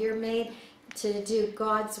 tell you you're made to do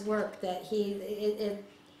God's work, that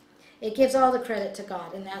It gives all the credit to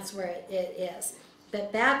God, and that's where it is.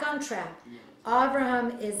 But back on track,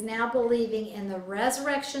 Abraham is now believing in the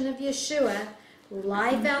resurrection of Yeshua,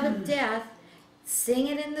 life out of death, seeing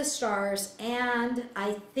it in the stars, and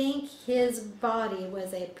I think his body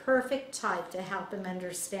was a perfect type to help him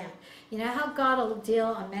understand. You know how God will deal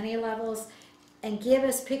on many levels and give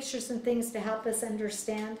us pictures and things to help us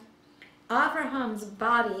understand? Abraham's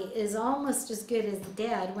body is almost as good as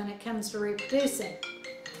dead when it comes to reproducing.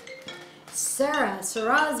 Sarah's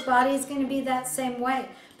body is going to be that same way.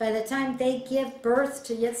 By the time they give birth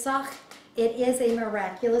to Yitzhak, it is a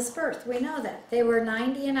miraculous birth. We know that. They were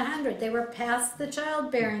 90 and 100. They were past the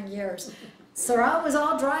childbearing years. Sarah was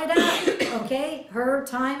all dried up, okay? Her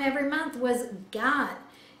time every month was gone.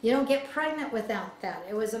 You don't get pregnant without that.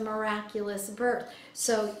 It was a miraculous birth.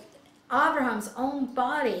 So Abraham's own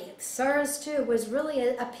body, Sarah's too, was really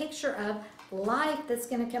a picture of life that's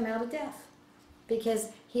going to come out of death, because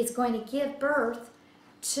he's going to give birth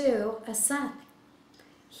to a son.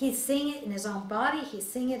 He's seeing it in his own body. He's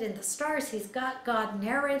seeing it in the stars. He's got God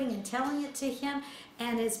narrating and telling it to him,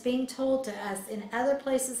 and it's being told to us in other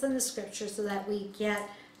places in the scripture so that we get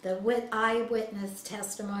the eyewitness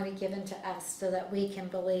testimony given to us so that we can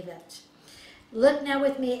believe it. Look now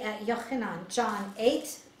with me at Yochanan, John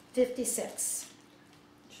 8:56.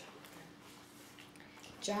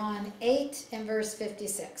 John 8 and verse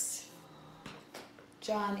 56.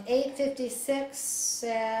 John 8:56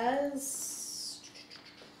 says,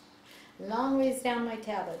 long ways down my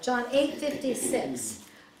tablet. John 8:56.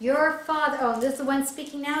 Your Father, oh, this is the one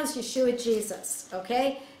speaking now, is Yeshua Jesus,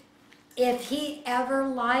 okay? If he ever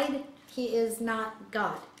lied, he is not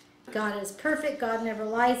God. God is perfect. God never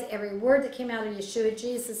lies. Every word that came out of Yeshua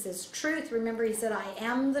Jesus is truth. Remember, he said, I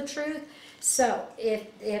am the truth. So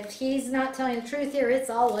if he's not telling the truth here, it's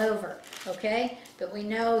all over, okay? But we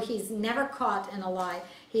know he's never caught in a lie.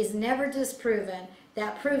 He's never disproven.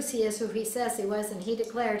 That proves he is who he says he was, and he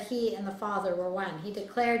declared he and the Father were one. He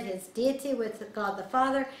declared his deity with God the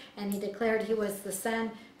Father, and he declared he was the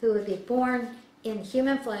Son who would be born in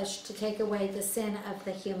human flesh to take away the sin of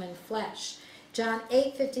the human flesh. John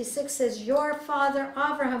 8:56 says, your father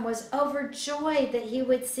Abraham was overjoyed that he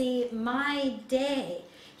would see my day.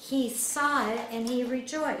 He saw it and he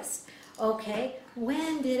rejoiced. Okay,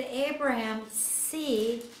 when did Abraham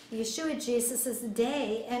see Yeshua Jesus'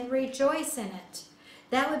 day and rejoice in it?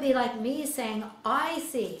 That would be like me saying, I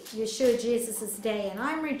see Yeshua Jesus' day and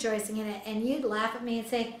I'm rejoicing in it, and you'd laugh at me and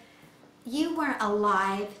say, you weren't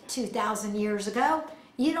alive 2,000 years ago.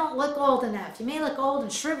 You don't look old enough. You may look old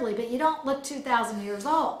and shrivelly, but you don't look 2,000 years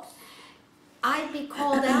old. I'd be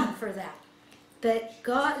called out for that. But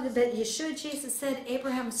Yeshua Jesus said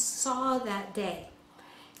Abraham saw that day.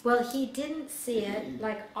 Well, he didn't see it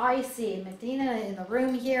like I see Medina in the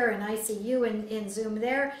room here, and I see you in Zoom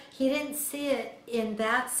there. He didn't see it in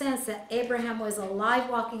that sense that Abraham was alive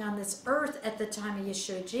walking on this earth at the time of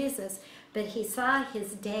Yeshua Jesus, but he saw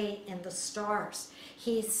his day in the stars.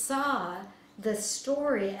 He saw the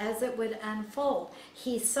story as it would unfold.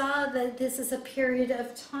 He saw that this is a period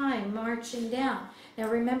of time marching down. Now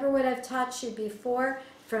remember what I've taught you before.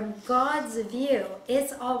 From God's view,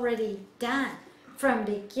 it's already done. From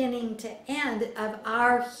beginning to end of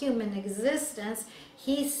our human existence,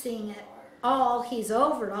 he's seeing it all. He's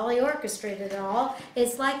over it all. He orchestrated it all.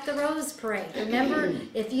 It's like the Rose Parade. Remember,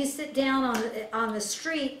 if you sit down on the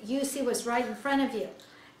street, you see what's right in front of you.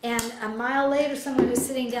 And a mile later, someone who's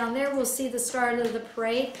sitting down there will see the start of the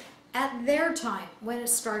parade at their time when it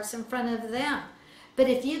starts in front of them. But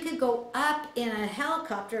if you could go up in a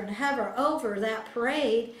helicopter and hover over that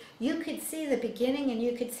parade, you could see the beginning and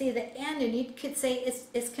you could see the end, and you could say,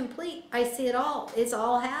 it's complete. I see it all. It's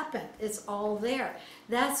all happened. It's all there.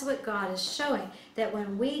 That's what God is showing, that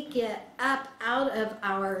when we get up out of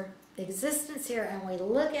our existence here and we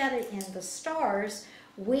look at it in the stars,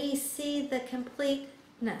 we see the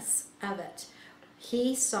completeness of it.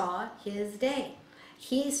 He saw his day.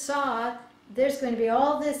 He saw there's going to be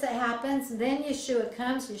all this that happens. Then Yeshua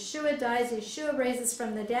comes. Yeshua dies. Yeshua raises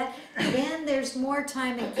from the dead. Then there's more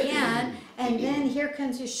time again. And then here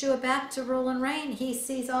comes Yeshua back to rule and reign. He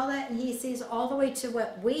sees all that, and he sees all the way to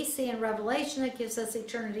what we see in Revelation that gives us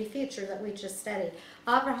eternity future that we just studied.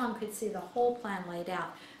 Abraham could see the whole plan laid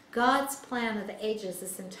out. God's plan of the ages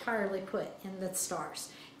is entirely put in the stars.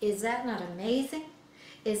 Is that not amazing?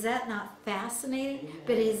 Is that not fascinating?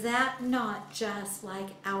 But is that not just like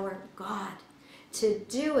our God? To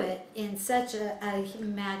do it in such a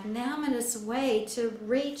magnanimous way to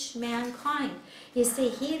reach mankind. You see,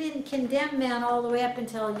 he didn't condemn man all the way up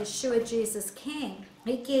until Yeshua Jesus came.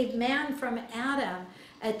 He gave man from Adam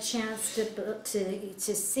a chance to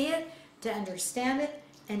see it, to understand it,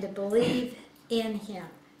 and to believe in him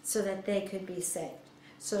so that they could be saved.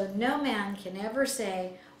 So no man can ever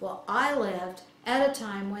say, well, I lived at a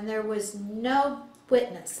time when there was no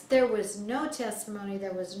witness, there was no testimony,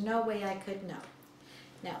 there was no way I could know.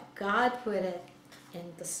 Now, God put it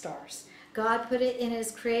in the stars. God put it in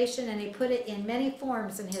his creation, and he put it in many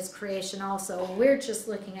forms in his creation also. We're just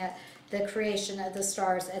looking at the creation of the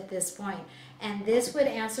stars at this point. And this would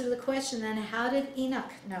answer the question then, how did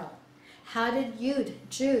Enoch know? How did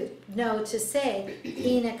Jude know to say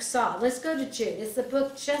Enoch saw? Let's go to Jude. It's the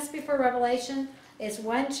book just before Revelation. It's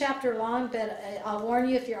one chapter long, but I'll warn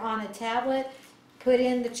you, if you're on a tablet, put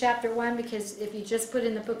in the chapter 1, because if you just put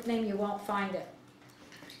in the book name, you won't find it.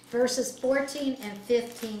 Verses 14 and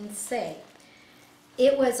 15 say,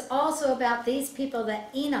 it was also about these people that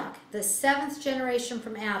Enoch, the 7th generation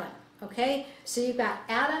from Adam, okay? So you've got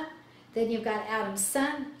Adam, then you've got Adam's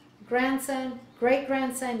son, grandson,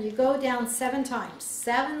 great-grandson. You go down 7 times,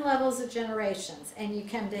 7 levels of generations, and you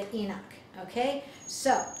come to Enoch, okay?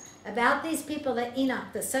 So, about these people that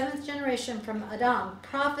Enoch, the 7th generation from Adam,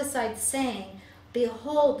 prophesied, saying,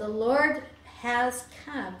 behold, the Lord has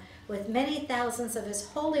come with many thousands of his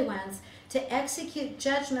holy ones to execute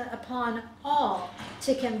judgment upon all,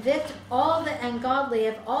 to convict all the ungodly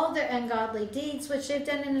of all their ungodly deeds which they've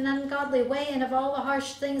done in an ungodly way, and of all the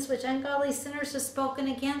harsh things which ungodly sinners have spoken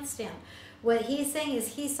against him. What he's saying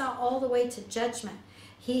is he saw all the way to judgment.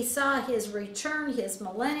 He saw his return, his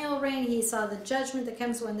millennial reign. He saw the judgment that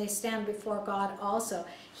comes when they stand before God also.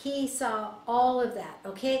 He saw all of that,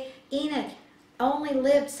 okay? Enoch only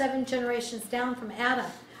lived 7 generations down from Adam.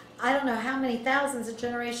 I don't know how many thousands of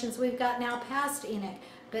generations we've got now past Enoch,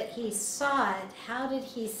 but he saw it. How did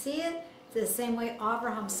he see it? The same way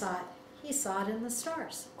Abraham saw it. He saw it in the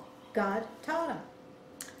stars. God taught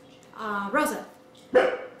him. Rosa,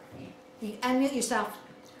 you unmute yourself.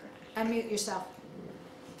 Unmute yourself.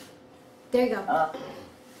 There you go.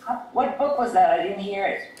 What book was that? I didn't hear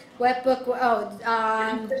it. What book? Oh,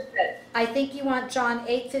 I think you want John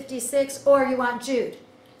 8:56, or you want Jude.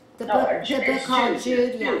 The book called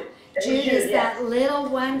Jude, yeah. Jude is that little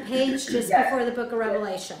one page just before the book of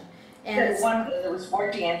Revelation. And the one that was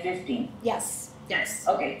 14 and 15. Yes, yes.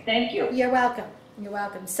 Okay, thank you. You're welcome. You're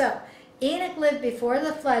welcome. So, Enoch lived before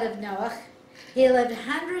the flood of Noah. He lived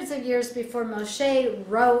hundreds of years before Moshe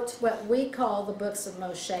wrote what we call the books of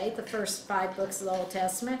Moshe, the first 5 books of the Old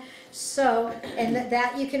Testament. So, and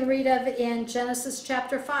that you can read of in Genesis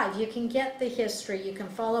chapter 5. You can get the history. You can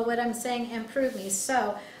follow what I'm saying and prove me.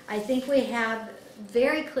 So, I think we have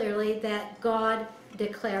very clearly that God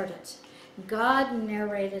declared it. God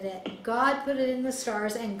narrated it. God put it in the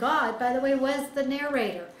stars. And God, by the way, was the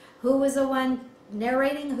narrator. Who was the one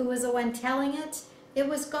narrating? Who was the one telling it? It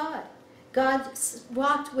was God. God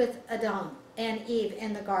walked with Adam and Eve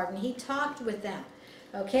in the garden. He talked with them.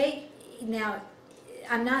 Okay? Now,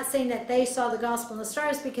 I'm not saying that they saw the gospel in the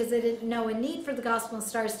stars because they didn't know a need for the gospel in the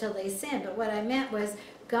stars till they sinned. But what I meant was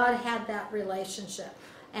God had that relationship.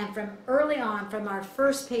 And from early on, from our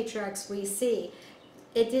first patriarchs, we see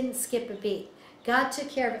it didn't skip a beat. God took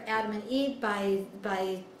care of Adam and Eve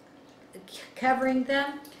by covering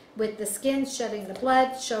them with the skin, shedding the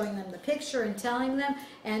blood, showing them the picture and telling them.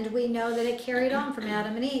 And we know that it carried on from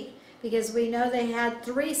Adam and Eve because we know they had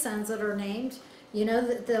 3 sons that are named. You know,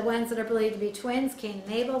 the ones that are believed to be twins, Cain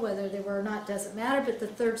and Abel, whether they were or not doesn't matter, but the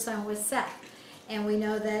 3rd son was Seth. And we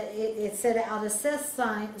know that it said out of Seth's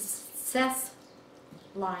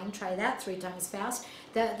line, try that 3 times fast,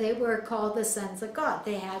 that they were called the sons of God.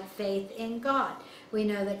 They had faith in God. We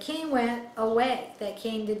know that Cain went away, that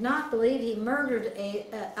Cain did not believe. He murdered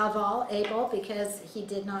Abel because he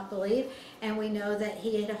did not believe. And we know that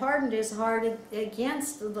he had hardened his heart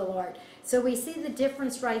against the Lord. So we see the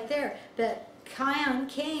difference right there. But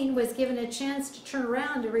Cain was given a chance to turn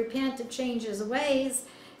around, to repent, to change his ways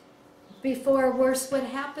before worse would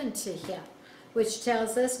happen to him, which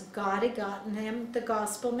tells us God had gotten him the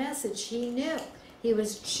gospel message. He knew. He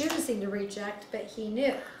was choosing to reject, but he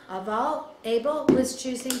knew. Abel was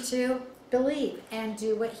choosing to believe and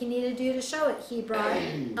do what he needed to do to show it. He brought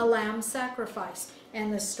a lamb sacrifice,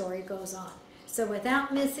 and the story goes on. So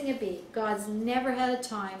without missing a beat, God's never had a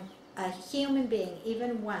time a human being,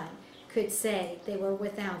 even one, could say they were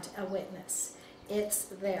without a witness. It's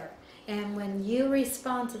there. And when you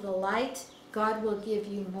respond to the light, God will give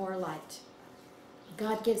you more light.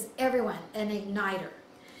 God gives everyone an igniter.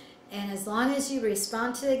 And as long as you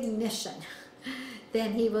respond to ignition,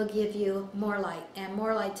 then he will give you more light and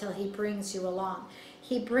more light till he brings you along.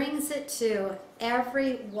 He brings it to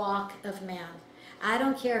every walk of man. I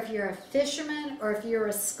don't care if you're a fisherman or if you're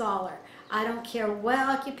a scholar. I don't care what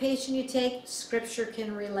occupation you take, Scripture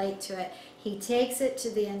can relate to it. He takes it to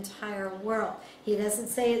the entire world. He doesn't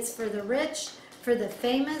say it's for the rich, for the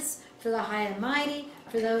famous, for the high and mighty,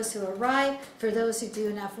 for those who arrive, for those who do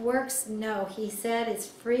enough works. No, he said it's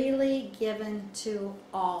freely given to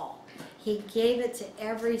all. He gave it to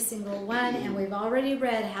every single one, and we've already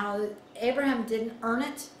read how Abraham didn't earn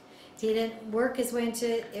it. He didn't work his way into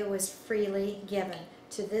it. It was freely given.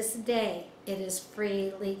 To this day, it is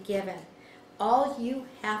freely given. All you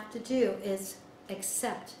have to do is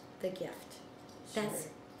accept the gift. That's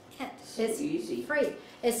it. It's easy. Free.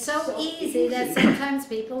 It's so easy that sometimes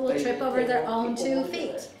people will trip over their own 2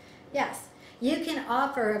 feet. Yes. You can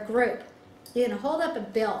offer a group. You can hold up a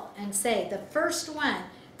bill and say, the first one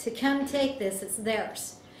to come take this, it's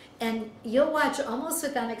theirs. And you'll watch, almost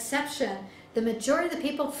without exception, the majority of the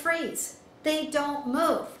people freeze. They don't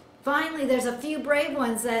move. Finally, there's a few brave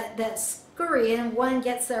ones that scurry, and one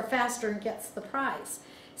gets there faster and gets the prize.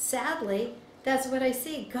 Sadly, that's what I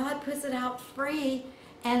see. God puts it out free,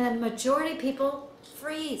 and the majority of people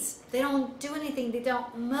freeze. They don't do anything. They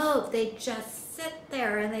don't move. They just sit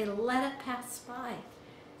there and they let it pass by.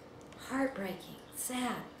 Heartbreaking.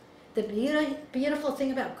 Sad. The beautiful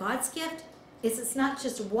thing about God's gift is it's not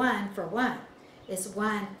just one for one. It's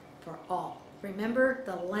one for all. Remember,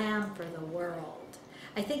 the Lamb for the world.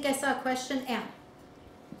 I think I saw a question. Anne,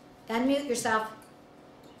 unmute yourself.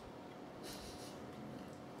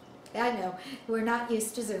 I know, we're not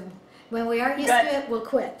used to Zoom. When we are used to it, we'll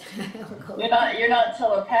quit. You're not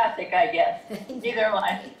telepathic, I guess. Neither am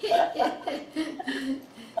I.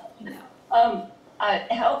 No.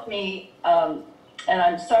 Help me, and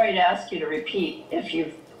I'm sorry to ask you to repeat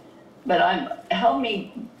help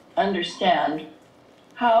me understand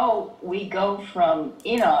how we go from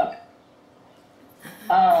Enoch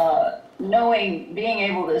being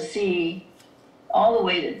able to see all the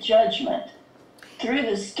way to judgment through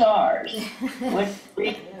the stars,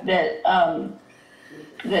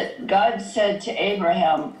 that God said to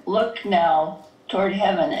Abraham, look now toward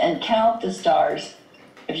heaven and count the stars,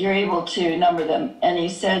 if you're able to number them. And he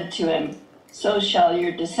said to him, so shall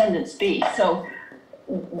your descendants be. So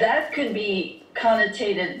that could be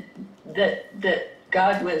connotated that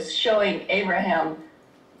God was showing Abraham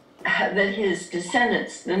that his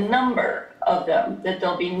descendants, the number of them, that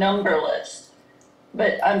they'll be numberless.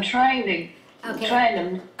 But I'm trying to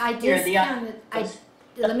I discounted.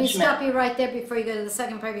 Let me stop you right there before you go to the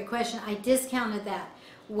second part of your question. I discounted that.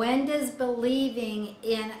 When does believing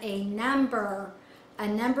in a number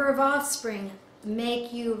of offspring,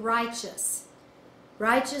 make you righteous?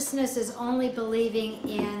 Righteousness is only believing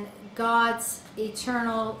in God's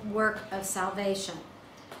eternal work of salvation.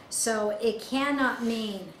 So it cannot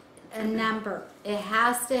mean a number. It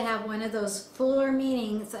has to have one of those fuller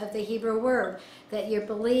meanings of the Hebrew word, that you're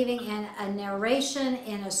believing in a narration,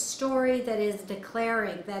 in a story that is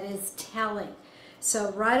declaring, that is telling.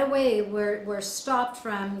 So right away we're stopped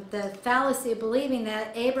from the fallacy of believing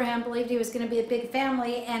that Abraham believed he was going to be a big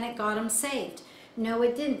family and it got him saved. No,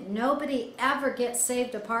 it didn't. Nobody ever gets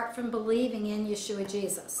saved apart from believing in Yeshua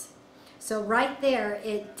Jesus. So right there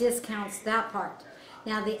it discounts that part.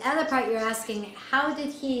 Now the other part you're asking, how did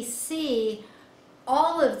he see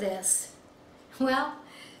all of this? Well,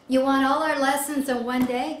 you want all our lessons in one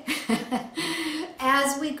day?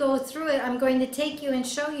 As we go through it, I'm going to take you and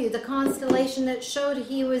show you the constellation that showed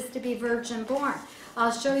he was to be virgin born.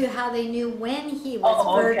 I'll show you how they knew when he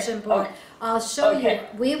was virgin born. Okay. I'll show you.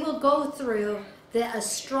 We will go through the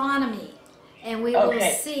astronomy, and we will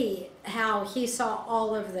see how he saw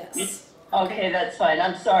all of this. Okay, that's fine.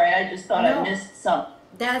 I'm sorry. I just thought I missed something.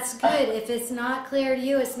 That's good. If it's not clear to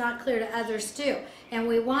you, it's not clear to others too. And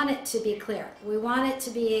we want it to be clear. We want it to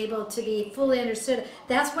be able to be fully understood.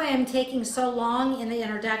 That's why I'm taking so long in the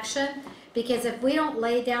introduction, because if we don't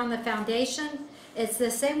lay down the foundation, it's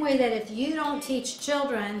the same way that if you don't teach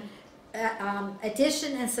children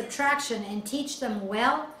addition and subtraction and teach them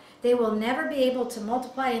well, they will never be able to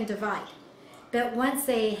multiply and divide. But once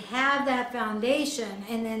they have that foundation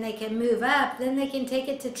and then they can move up, then they can take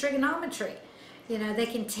it to trigonometry. You know, they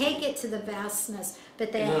can take it to the vastness,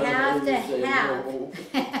 but they have to have.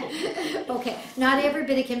 Okay, not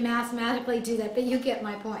everybody can mathematically do that, but you get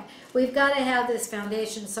my point. We've got to have this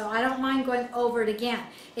foundation, so I don't mind going over it again.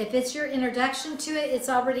 If it's your introduction to it, it's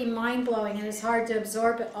already mind-blowing and it's hard to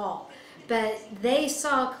absorb it all. But they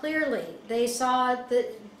saw clearly. They saw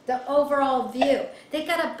the overall view. They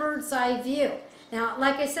got a bird's eye view. Now,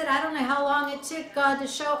 like I said, I don't know how long it took God to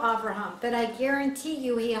show Abraham, but I guarantee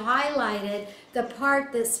you he highlighted the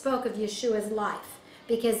part that spoke of Yeshua's life,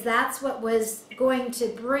 because that's what was going to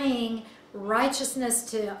bring righteousness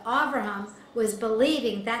to Abraham was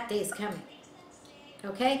believing that day's coming.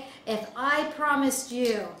 Okay? If I promised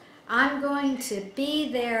you, I'm going to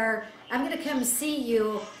be there, I'm going to come see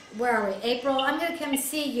you, where are we, April? I'm going to come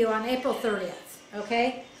see you on April 30th,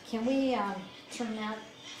 okay? Can we turn that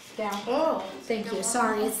down? Oh, thank you,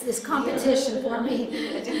 sorry, it's competition for me.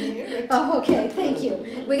 I didn't hear it. Oh, okay, thank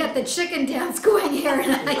you. We got the chicken dance going here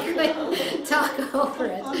and I couldn't talk over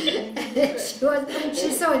it.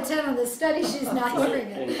 She's so intent on the study, she's not hearing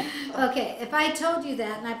it. Okay, if I told you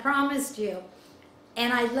that and I promised you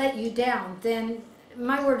and I let you down, then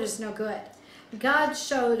my word is no good. God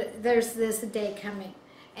showed there's this day coming,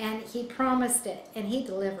 and he promised it, and he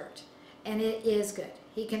delivered, and it is good.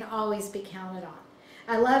 He can always be counted on.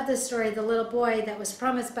 I love the story of the little boy that was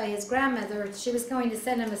promised by his grandmother. She was going to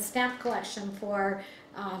send him a stamp collection for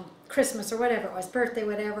Christmas or whatever it was, birthday,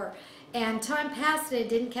 whatever. And time passed, and it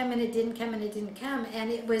didn't come, and it didn't come, and it didn't come, and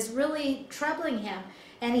it was really troubling him.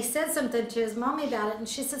 And he said something to his mommy about it, and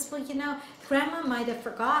she says, well, you know, Grandma might have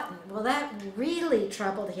forgotten. Well, that really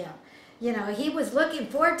troubled him. You know, he was looking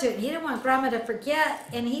forward to it, and he didn't want Grandma to forget,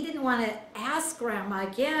 and he didn't want to ask Grandma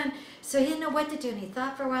again, so he didn't know what to do. And he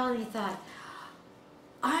thought for a while, and he thought,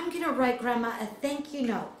 I'm going to write Grandma a thank you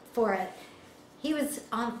note for it. He was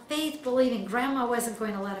on faith, believing Grandma wasn't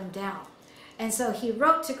going to let him down. And so he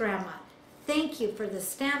wrote to Grandma, thank you for the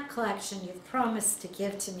stamp collection you've promised to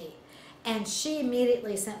give to me. And she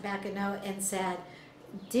immediately sent back a note and said,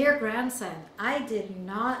 dear grandson, I did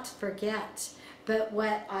not forget, but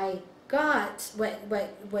what I got, what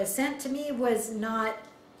was sent to me was not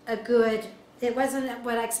a good, it wasn't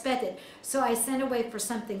what I expected. So I sent away for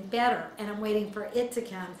something better, and I'm waiting for it to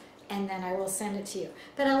come, and then I will send it to you.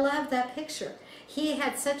 But I love that picture. He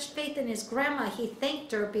had such faith in his grandma, he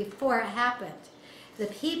thanked her before it happened. The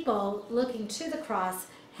people looking to the cross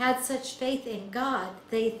had such faith in God,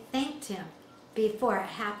 they thanked him before it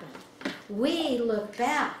happened. We look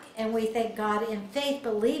back and we thank God in faith,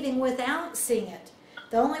 believing without seeing it.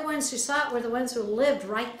 The only ones who saw it were the ones who lived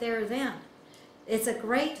right there then. It's a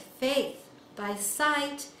great faith. By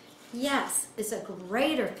sight, yes, it's a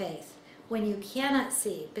greater faith when you cannot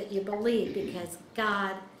see, but you believe because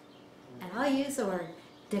God, and I'll use the word,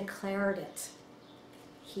 declared it.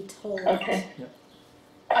 He told Okay. it.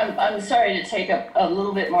 I'm sorry to take up a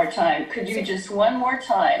little bit more time. Could you just one more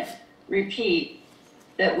time repeat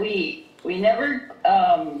that we never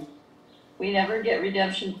get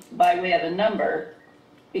redemption by way of a number,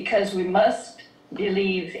 because we must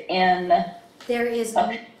believe in. There is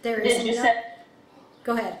Go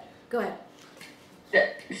ahead.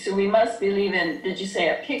 So we must believe in. Did you say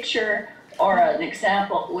a picture or an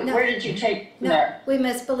example? No. Where did you take No, there? we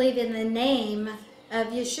must believe in the name of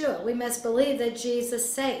Yeshua. We must believe that Jesus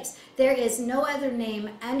saves. There is no other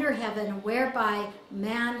name under heaven whereby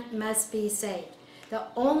man must be saved. The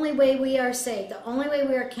only way we are saved, the only way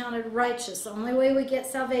we are counted righteous, the only way we get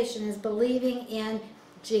salvation is believing in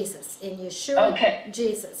Jesus, in Yeshua, Okay.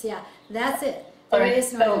 Jesus. Yeah, that's it. All There right,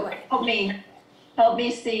 is no so other way. help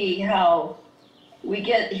me see how we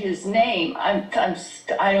get his name. I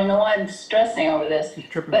don't know why I'm stressing over this,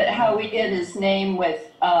 but how we get his name with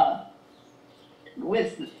the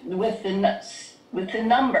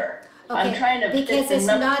number. I'm Okay, trying to fit because the it's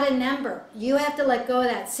number. not a number. You have to let go of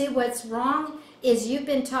that. See, what's wrong is you've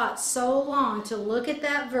been taught so long to look at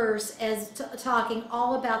that verse as talking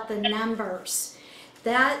all about the numbers.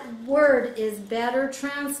 That word is better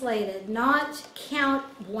translated, not count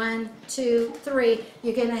 1, 2, 3.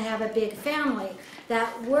 You're going to have a big family.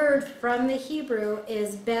 That word from the Hebrew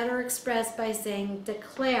is better expressed by saying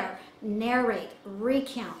declare, narrate,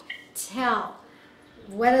 recount, tell.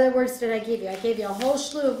 What other words did I give you? I gave you a whole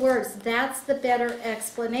slew of words. That's the better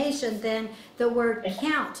explanation than the word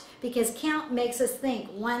count, because count makes us think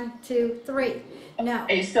 1, 2, 3. No.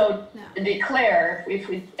 Okay, so No. declare,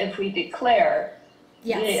 if we declare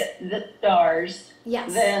Yes. the stars,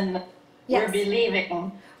 Yes. then Yes. we're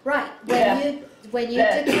believing Right. Yeah. When you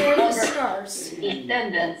that declare the number stars,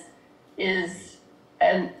 descendants is,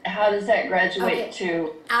 and how does that graduate Okay.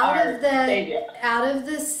 to out our of the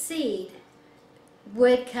Savior? seed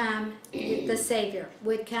would come the Savior.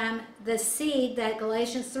 Would come the seed that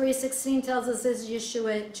Galatians 3:16 tells us is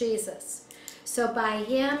Yeshua, Jesus. So by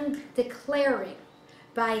him declaring,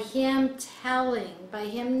 by him telling, by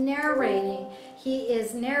him narrating, he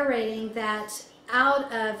is narrating that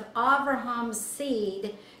out of Abraham's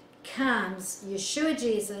seed comes Yeshua,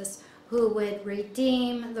 Jesus, who would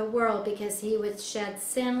redeem the world because he would shed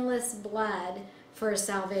sinless blood for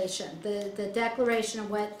salvation. The declaration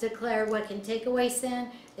of what can take away sin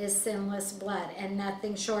is sinless blood and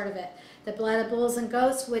nothing short of it. The blood of bulls and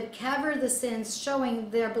goats would cover the sins,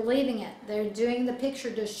 showing they're believing it. They're doing the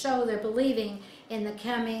picture to show they're believing in the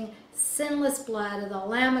coming sinless blood of the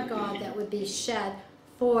Lamb of God that would be shed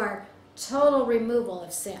for total removal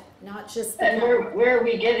of sin, not just the And where are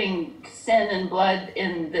we getting sin and blood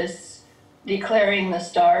in this declaring the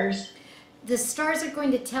stars? The stars are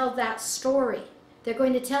going to tell that story. They're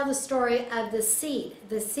going to tell the story of the seed.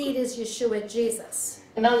 The seed is Yeshua, Jesus.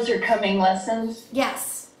 And those are coming lessons?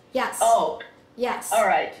 Yes, yes. Oh, yes. all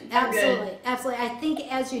right. Absolutely, Good. absolutely. I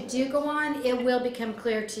think as you do go on, it will become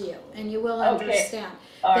clear to you, and you will understand.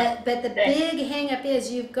 Right. But the big hang-up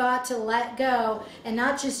is you've got to let go, and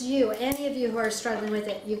not just you, any of you who are struggling with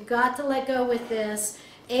it, you've got to let go with this.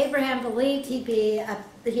 Abraham believed he'd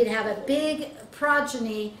have a big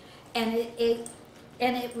progeny, and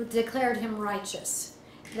it declared him righteous.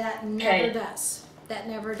 That never does. That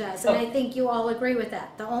never does. And I think you all agree with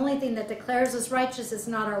that. The only thing that declares us righteous is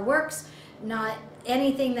not our works, not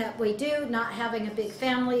anything that we do, not having a big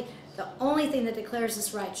family. The only thing that declares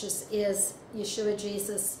us righteous is Yeshua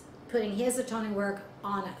Jesus putting his atoning work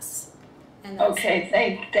on us. And that's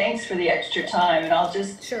thanks for the extra time, and I'll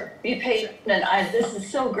just be patient. Sure. And this is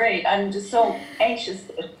so great. I'm just so anxious.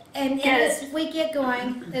 And as we get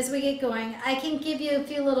going, I can give you a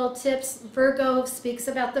few little tips. Virgo speaks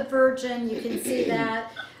about the virgin. You can see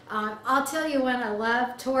that. I'll tell you one I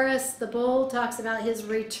love. Taurus, the bull, talks about his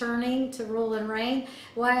returning to rule and reign.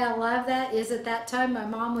 Why I love that is at that time my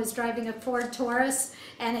mom was driving a Ford Taurus,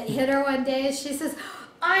 and it hit her one day, and she says,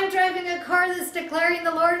 I'm driving a car that's declaring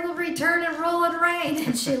the Lord will return and rule and reign.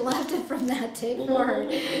 And she loved it from that day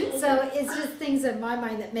forward. So it's just things in my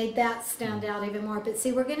mind that made that stand out even more. But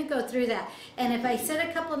see, we're going to go through that. And if I said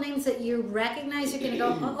a couple of names that you recognize, you're going to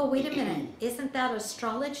go, oh, wait a minute. Isn't that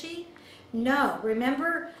astrology? No.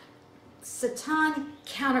 Remember, Satan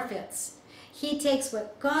counterfeits. He takes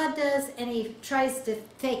what God does and he tries to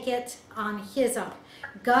take it on his own.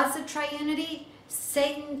 God's a triunity.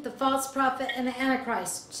 Satan, the false prophet, and the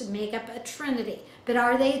Antichrist to make up a trinity. But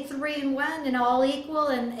are they three in one and all equal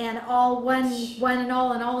and all one and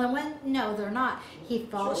all in one? No, they're not. He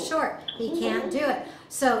falls short. He can't do it.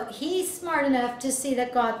 So he's smart enough to see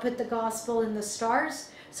that God put the gospel in the stars.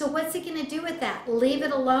 So what's he going to do with that? Leave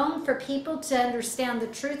it alone for people to understand the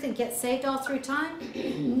truth and get saved all through time?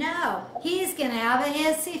 No. He's going to have a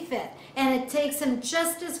hissy fit. And it takes him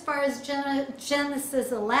just as far as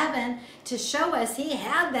Genesis 11 to show us he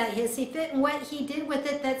had that hissy fit and what he did with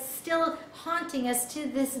it that's still haunting us to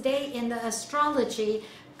this day in the astrology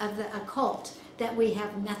of the occult that we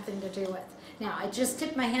have nothing to do with. Now, I just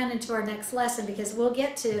tipped my hand into our next lesson because we'll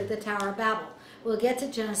get to the Tower of Babel. We'll get to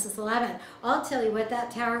Genesis 11. I'll tell you what that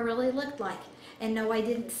tower really looked like. And no, I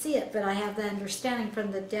didn't see it, but I have the understanding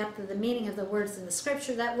from the depth of the meaning of the words in the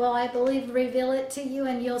scripture that will, I believe, reveal it to you,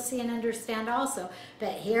 and you'll see and understand also.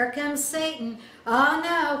 But here comes Satan. Oh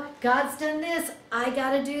no, God's done this. I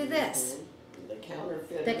got to do this. The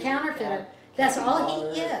counterfeiter. The counterfeiter. That's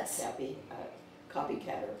all he is.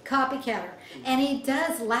 Copycatter. Copycatter. And he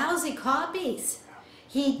does lousy copies.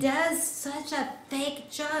 He does such a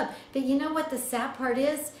fake job. But you know what the sad part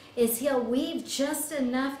is? Is he'll weave just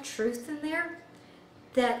enough truth in there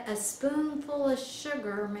that a spoonful of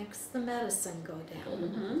sugar makes the medicine go down.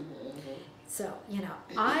 Mm-hmm. So,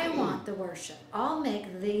 I want the worship. I'll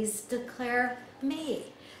make these declare me.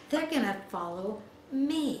 They're going to follow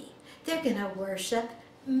me. They're going to worship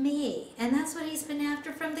me. And that's what he's been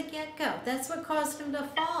after from the get-go. That's what caused him to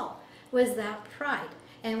fall, was that pride.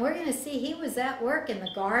 And we're going to see he was at work in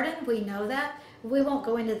the garden. We know that. We won't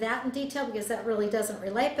go into that in detail because that really doesn't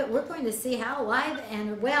relate, but we're going to see how alive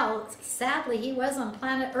and well, sadly, he was on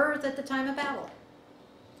planet Earth at the time of Babel.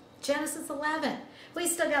 Genesis 11. We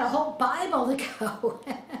still got a whole Bible to go.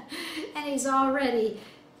 And he's already,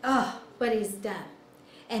 what he's done.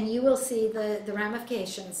 And you will see the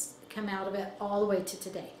ramifications come out of it all the way to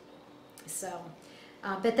today. So,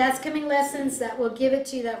 but that's coming lessons that will give it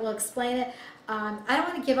to you, that will explain it. I don't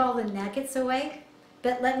want to give all the nuggets away,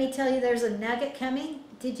 but let me tell you there's a nugget coming.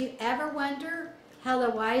 Did you ever wonder how the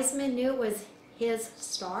wise men knew it was his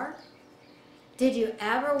star? Did you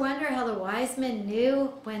ever wonder how the wise men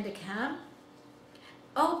knew when to come?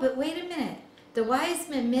 Oh, but wait a minute. The wise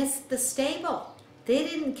men missed the stable. They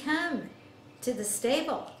didn't come to the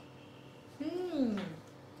stable.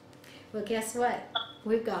 Well, guess what?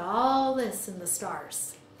 We've got all this in the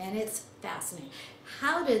stars, and it's fascinating.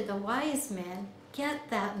 How did the wise men get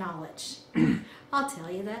that knowledge? I'll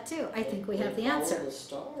tell you that too. I think we have the answer. The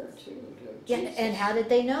star too. Yeah, and how did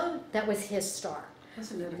they know that was his star?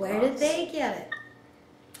 Where did they get it?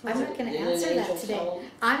 I'm not going to Did an answer that angel today. tell 'em?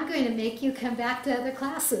 I'm going to make you come back to other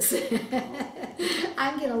classes.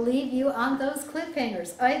 I'm going to leave you on those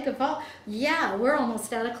cliffhangers. Yeah, we're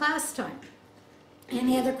almost out of class time.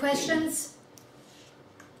 Any other questions?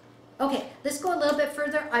 Okay, let's go a little bit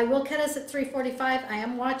further. I will cut us at 3:45. I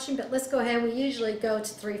am watching, but let's go ahead. We usually go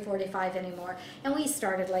to 3:45 anymore. And we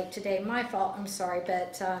started late today. My fault. I'm sorry.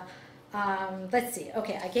 But let's see.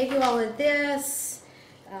 Okay, I gave you all of this.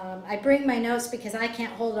 I bring my notes because I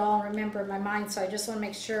can't hold it all and remember in my mind. So I just want to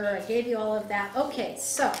make sure I gave you all of that. Okay,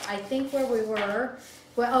 so I think where we were.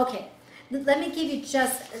 Well, okay. Let me give you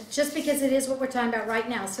just because it is what we're talking about right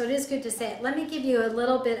now. So it is good to say it. Let me give you a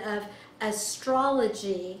little bit of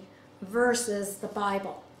astrology versus the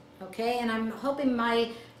Bible, okay? And I'm hoping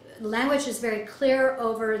my language is very clear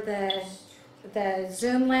over the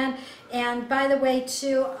Zoom land. And by the way,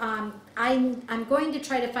 too, I'm going to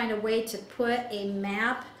try to find a way to put a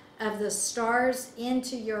map of the stars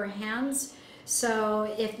into your hands.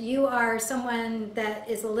 So if you are someone that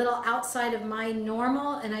is a little outside of my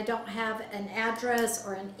normal and I don't have an address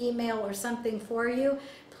or an email or something for you,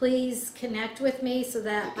 please connect with me so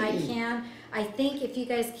that I can. I think if you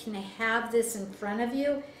guys can have this in front of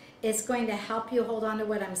you, it's going to help you hold on to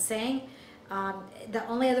what I'm saying. The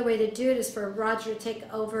only other way to do it is for Roger to take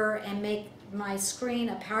over and make my screen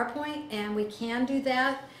a PowerPoint, and we can do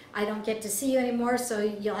that. I don't get to see you anymore, so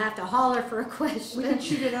you'll have to holler for a question. We can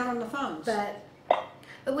shoot it out on the phones. But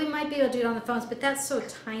we might be able to do it on the phones, but that's so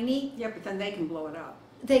tiny. Yeah, but then they can blow it up.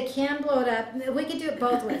 They can blow it up. We could do it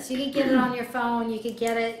both ways. You could get it on your phone. You could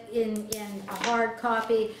get it in a hard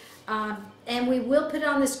copy. And we will put it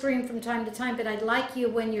on the screen from time to time, but I'd like you,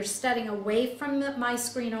 when you're studying away from my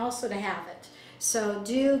screen, also to have it. So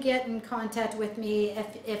do get in contact with me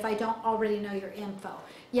if I don't already know your info.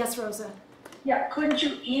 Yes, Rosa? Yeah, couldn't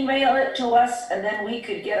you email it to us and then we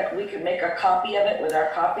could make a copy of it with our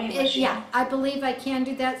copy machine? Yeah, I believe I can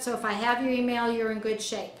do that. So if I have your email, you're in good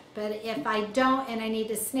shape. But if I don't, and I need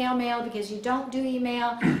to snail mail because you don't do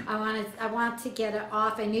email, I want to get it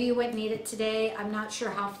off. I knew you wouldn't need it today. I'm not sure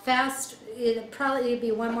how fast. It'll probably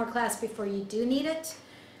be one more class before you do need it.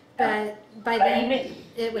 But by then,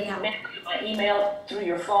 it would help. My email through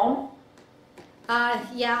your phone?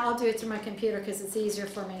 Yeah, I'll do it through my computer because it's easier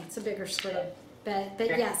for me. It's a bigger screen. But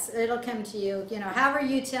yes, it'll come to you. You know, however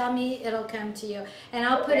you tell me, it'll come to you. And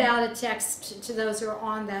I'll put out a text to those who are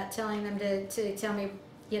on that, telling them to tell me,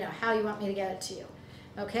 you know, how you want me to get it to you.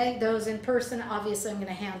 Okay? Those in person, obviously I'm going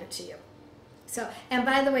to hand it to you. So, and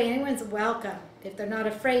by the way, anyone's welcome. If they're not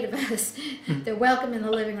afraid of us, they're welcome in the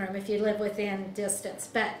living room if you live within distance.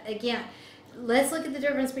 But again, let's look at the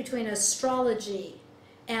difference between astrology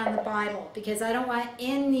and the Bible, because I don't want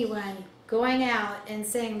anyone going out and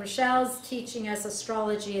saying Rochelle's teaching us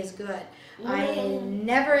astrology is good. I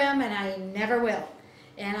never am, and I never will.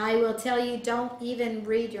 And I will tell you, don't even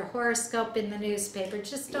read your horoscope in the newspaper.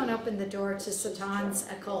 Just don't open the door to Satan's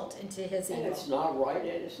occult and to his evil. And it's not right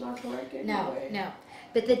and it's not correct anyway. No.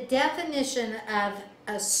 But the definition of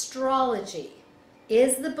astrology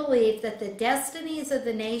is the belief that the destinies of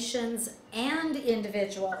the nations and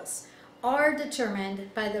individuals are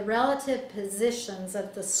determined by the relative positions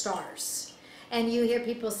of the stars. And you hear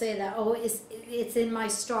people say that, oh, it's in my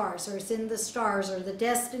stars, or it's in the stars, or the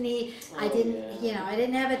destiny. I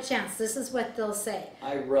didn't have a chance. This is what they'll say.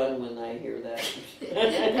 I run when I hear that.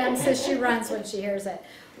 Pam says she runs when she hears it.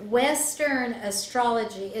 Western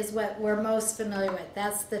astrology is what we're most familiar with.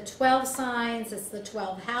 That's the 12 signs, it's the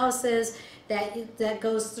 12 houses that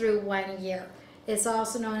goes through 1 year. It's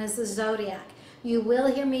also known as the zodiac. You will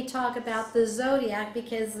hear me talk about the zodiac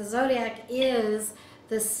because the zodiac is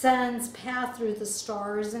the sun's path through the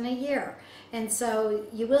stars in a year. And so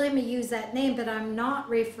you will hear me use that name, but I'm not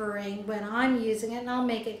referring, when I'm using it, and I'll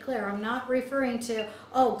make it clear, I'm not referring to,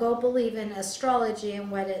 oh, go believe in astrology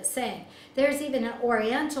and what it's saying. There's even an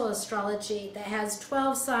Oriental astrology that has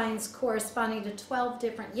 12 signs corresponding to 12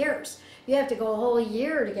 different years. You have to go a whole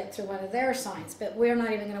year to get through one of their signs, but we're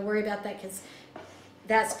not even going to worry about that because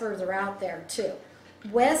that's further out there too.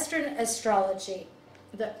 Western astrology,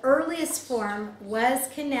 the earliest form, was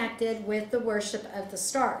connected with the worship of the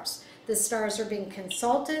stars. The stars were being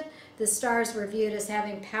consulted. The stars were viewed as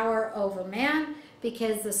having power over man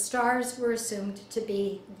because the stars were assumed to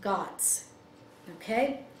be gods.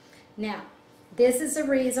 Okay? Now, this is the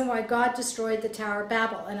reason why God destroyed the Tower of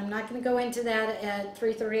Babel. And I'm not going to go into that at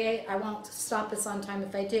 3:38. I won't stop us on time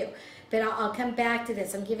if I do. But I'll come back to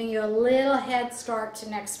this. I'm giving you a little head start to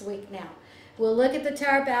next week now. We'll look at the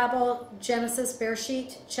Tower of Babel, Genesis,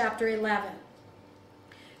 Bereshit, chapter 11.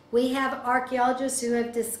 We have archaeologists who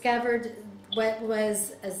have discovered what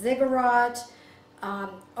was a ziggurat,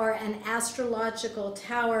 or an astrological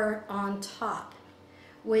tower on top,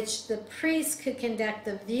 which the priest could conduct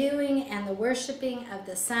the viewing and the worshiping of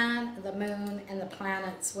the sun, the moon, and the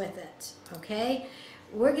planets with it. Okay?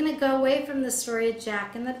 We're going to go away from the story of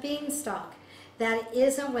Jack and the Beanstalk. That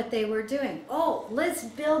isn't what they were doing. Oh, let's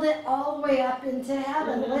build it all the way up into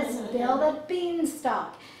heaven. Let's build a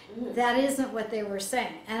beanstalk. That isn't what they were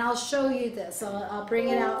saying. And I'll show you this. I'll bring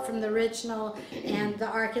it out from the original and the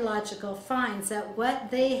archaeological finds, that what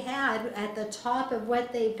they had at the top of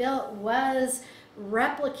what they built was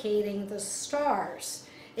replicating the stars.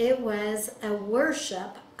 It was a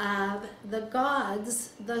worship of the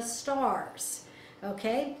gods, the stars.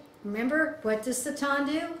 Okay? Remember, what does Satan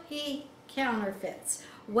do? He counterfeits.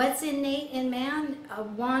 What's innate in man?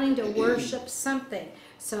 Wanting to worship something.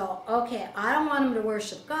 So, okay, I don't want them to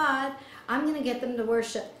worship God. I'm going to get them to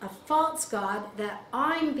worship a false god that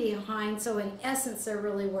I'm behind, so in essence they're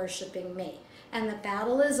really worshiping me. And the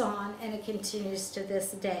battle is on, and it continues to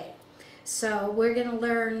this day. So we're going to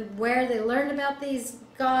learn where they learned about these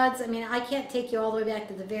gods. I mean, I can't take you all the way back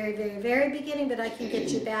to the very, very, very beginning, but I can get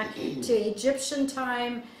you back to Egyptian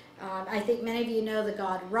time. I think many of you know the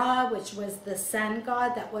god Ra, which was the sun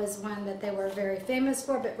god. That was one that they were very famous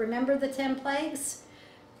for. But remember the 10 plagues?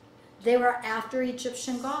 They were after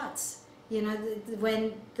Egyptian gods. You know,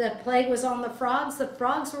 when the plague was on the frogs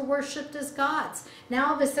were worshipped as gods. Now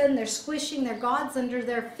all of a sudden they're squishing their gods under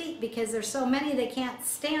their feet because there's so many they can't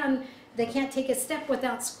stand. They can't take a step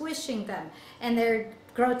without squishing them. And they're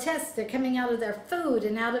grotesque. They're coming out of their food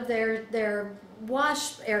and out of their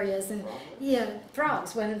wash areas, and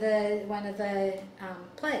frogs, one of the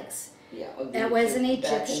plagues. Yeah, that was an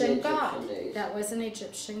Egyptian god. Days. That was an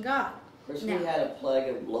Egyptian god. Of course, Now, we had a plague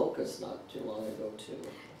of locusts not too long ago too.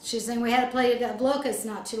 She's saying we had a plague of locusts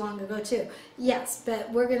not too long ago too. Yes,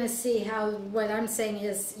 but we're going to see how, what I'm saying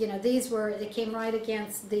is, you know, it came right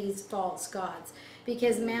against these false gods,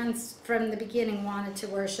 because man from the beginning wanted to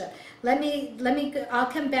worship. I'll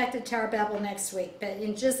come back to Tower of Babel next week, but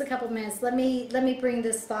in just a couple of minutes, let me bring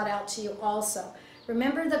this thought out to you also.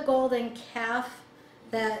 Remember the golden calf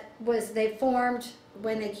that they formed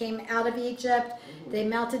when they came out of Egypt? They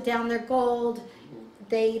melted down their gold.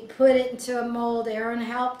 They put it into a mold. Aaron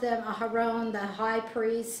helped them. Aharon, the high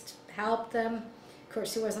priest, helped them. Of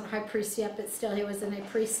course, he wasn't high priest yet, but still he was in a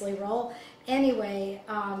priestly role. Anyway,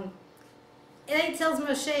 and he tells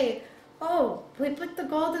Moshe, oh, we put the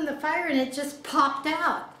gold in the fire and it just popped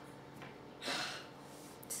out.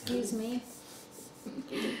 Excuse me.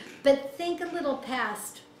 But think a little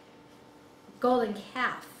past golden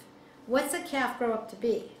calf. What's a calf grow up to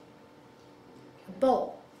be? A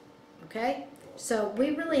bull. Okay? So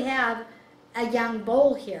we really have a young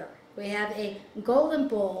bull here. We have a golden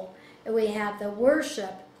bull, and we have the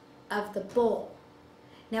worship of the bull.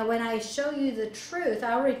 Now when I show you the truth,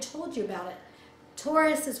 I already told you about it.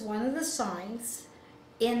 Taurus is one of the signs.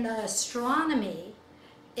 In the astronomy,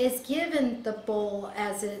 is given the bull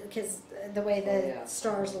as because the way the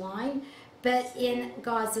stars line. But in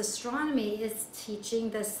God's astronomy, it's teaching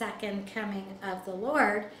the second coming of the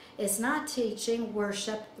Lord. It's not teaching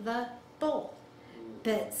worship the bull.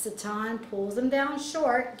 But Satan pulls them down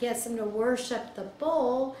short, gets them to worship the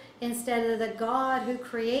bull instead of the God who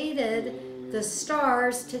created the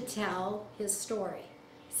stars to tell his story.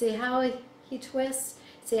 See how he twists?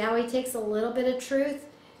 See how he takes a little bit of truth,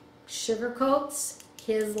 sugarcoats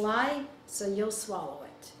his lie, so you'll swallow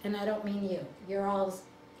it. And I don't mean you. You're all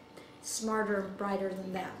smarter and brighter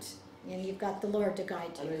than that. And you've got the Lord to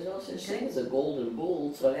guide you. And there's no such thing as a golden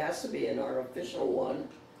bull, so it has to be an artificial one.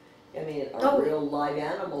 I mean, a real live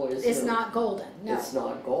animal is not golden. No. It's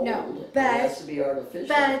not gold. No, but it has to be artificial.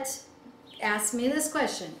 But ask me this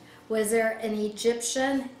question: was there an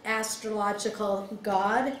Egyptian astrological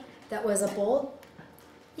god that was a bull?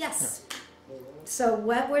 Yes. So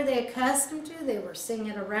what were they accustomed to? They were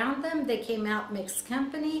singing around them. They came out mixed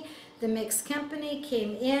company. The mixed company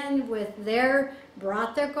came in with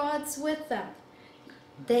brought their gods with them.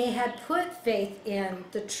 They had put faith in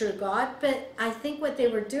the true God, but I think what they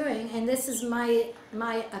were doing, and this is my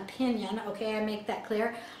opinion, okay, I make that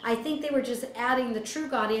clear, I think they were just adding the true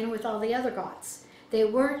God in with all the other gods. They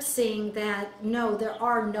weren't seeing that, no, there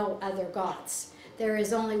are no other gods. There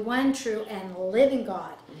is only one true and living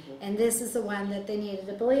God, and this is the one that they needed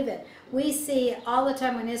to believe in. We see all the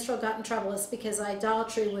time when Israel got in trouble, it's because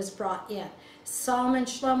idolatry was brought in. Solomon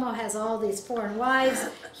Shlomo has all these foreign wives.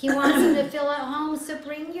 He wants them to fill out homes, so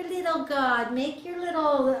bring your little God, make your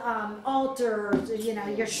little altar, you know,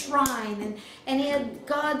 your shrine. And he had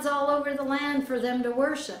gods all over the land for them to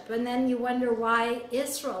worship. And then you wonder why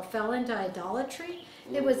Israel fell into idolatry.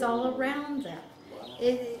 It was all around them.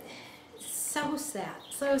 so sad,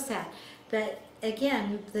 so sad. But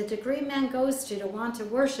again, the degree man goes to want to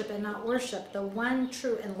worship and not worship the one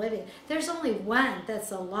true and living. There's only one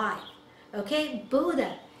that's alive. Okay?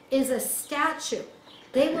 Buddha is a statue.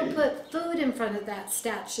 They will put food in front of that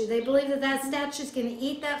statue. They believe that that statue is going to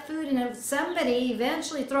eat that food, and if somebody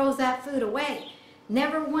eventually throws that food away,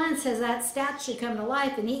 never once has that statue come to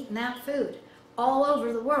life and eaten that food. All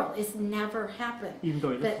over the world. It's never happened. Even though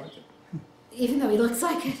he looks like it. Even though he looks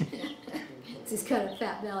like it. He's got a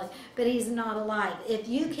fat belly. But he's not alive. If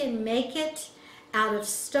you can make it out of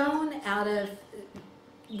stone, out of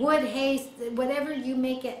wood, hay, whatever you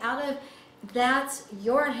make it out of, that's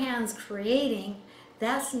your hands creating.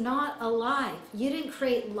 That's not alive. You didn't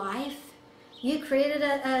create life. You created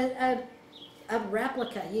a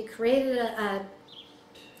replica. You created a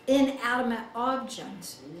inanimate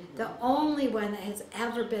object. The only one that has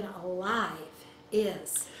ever been alive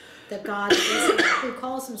is the God who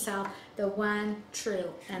calls himself the one true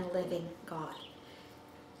and living God.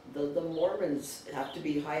 The Mormons have to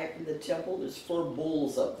be high up in the temple. There's 4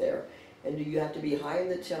 bulls up there. And you have to be high in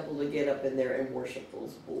the temple to get up in there and worship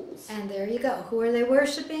those bulls. And there you go. Who are they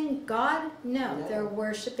worshiping? God? No, No. they're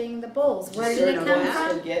worshiping the bulls. Where You did it certainly come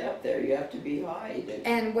have from? to get up there. You have to be high.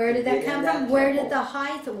 And where did to that get come in from? that Where temple. did the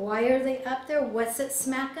height? Why are they up there? What's it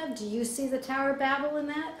smack of? Do you see the Tower of Babel in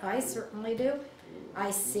that? I certainly do.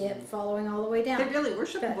 I see it following all the way They down. really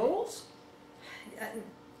worship But- bulls?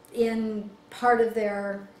 In part of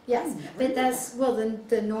their, yes. I never But knew that's, well,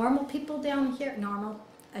 the normal people down here, normal,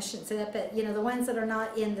 I shouldn't say that, but you know, the ones that are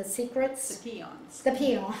not in the The secrets, peons. the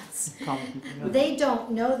peons. Common people, yeah. They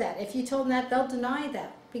don't know that. If you told them that, they'll deny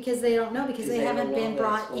that because they don't know, because they don't haven't know been what's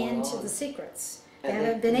brought going into on. the secrets. They And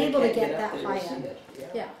haven't been they able to can't get up that there high to see up.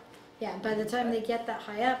 it. Yeah, yeah. By the time they get that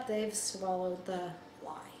high up, they've swallowed the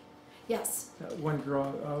lie. Yes, That one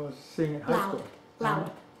girl I was seeing in high loud, school.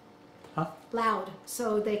 loud. Huh? Loud,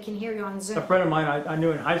 so they can hear you on A Zoom. friend of mine I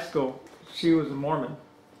knew in high school, she was a Mormon,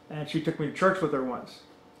 and she took me to church with her once.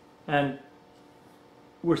 And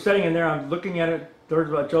we're sitting in there, I'm looking at it, there's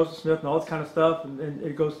about Joseph Smith and all this kind of stuff, and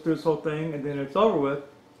it goes through this whole thing, and then it's over with.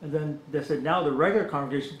 And then they said, now the regular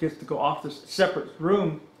congregation gets to go off this separate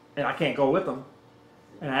room, and I can't go with them.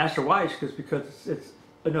 And I asked her why, she goes, because it's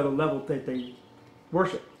another level that they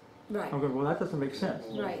worship. Right. I'm going, well, that doesn't make sense.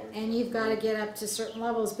 Right, and you've got to get up to certain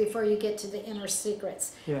levels before you get to the inner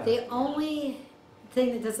secrets. Yeah. The only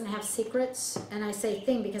thing that doesn't have secrets, and I say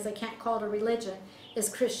thing because I can't call it a religion, is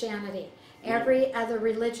Christianity. Every other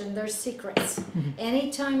religion, there's secrets.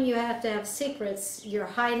 Anytime you have to have secrets, you're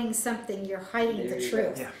hiding something, you're hiding There the you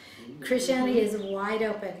truth. go. Yeah. Christianity is wide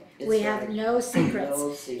open. It's We have right. no secrets.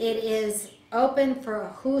 No secrets. It is open for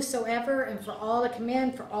whosoever and for all to come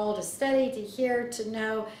in, for all to study, to hear, to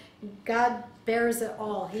know. God bears it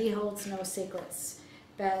all. He holds no secrets.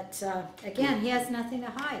 But again, he has nothing to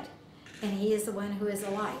hide. And he is the one who is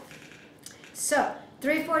alive. So,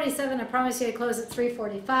 3:47, I promise you to close at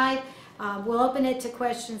 3:45. We'll open it to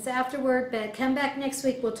questions afterward, but come back next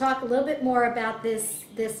week. We'll talk a little bit more about this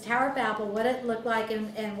Tower of Babel, what it looked like,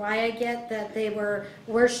 and why I get that they were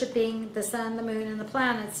worshiping the sun, the moon, and the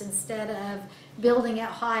planets instead of building it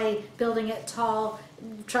high, building it tall,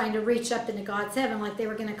 trying to reach up into God's heaven like they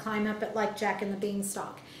were going to climb up it like Jack and the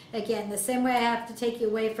Beanstalk. Again, the same way I have to take you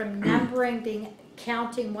away from numbering,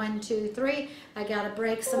 counting 1, 2, 3, I got to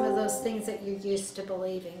break some of those things that you're used to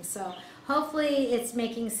believing. So hopefully it's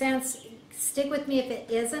making sense. Stick with me if it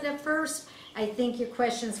isn't at first. I think your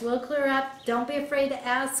questions will clear up. Don't be afraid to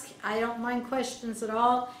ask. I don't mind questions at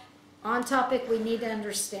all. On topic, we need to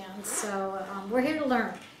understand. So we're here to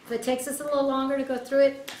learn. If it takes us a little longer to go through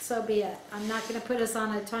it, so be it. I'm not going to put us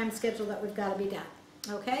on a time schedule that we've got to be done.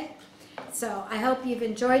 Okay? So I hope you've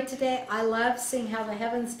enjoyed today. I love seeing how the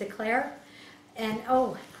heavens declare. And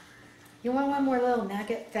oh, you want one more little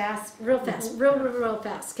nugget fast? Real fast. Real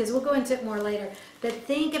fast. Because we'll go into it more later. But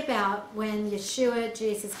think about when Yeshua,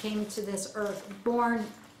 Jesus, came to this earth, born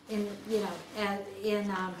in, in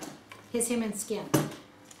his human skin.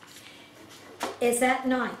 It's at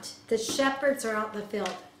night. The shepherds are out in the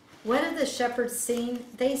field. What have the shepherds seen?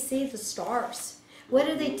 They see the stars. What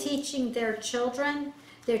are they teaching their children?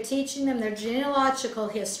 They're teaching them their genealogical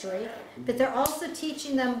history, but they're also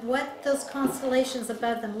teaching them what those constellations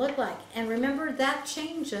above them look like. And remember, that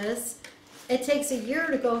changes. It takes a year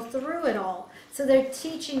to go through it all. So they're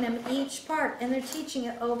teaching them each part, and they're teaching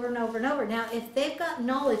it over and over and over. Now, if they've got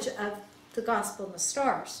knowledge of the gospel and the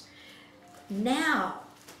stars, now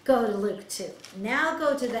go to Luke 2. Now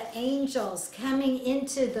go to the angels coming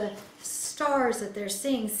into the stars that they're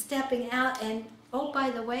seeing, stepping out and Oh, by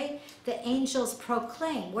the way, the angels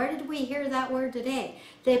proclaim. Where did we hear that word today?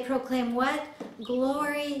 They proclaim what?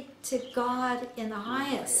 Glory to God in the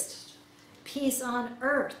highest. Peace on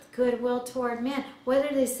earth, goodwill toward men. What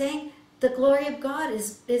are they saying? The glory of God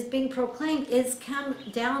is being proclaimed. It's come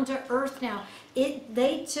down to earth now.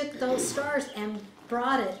 They took those stars and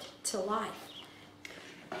brought it to life.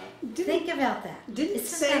 Think about that. Didn't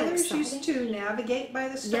Isn't that sailors used exciting? to navigate by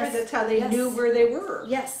the stars? Yes, That's how they yes. knew where they were.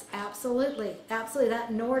 Yes, absolutely. Absolutely.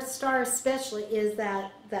 That North Star especially is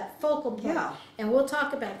that focal point. Yeah. And we'll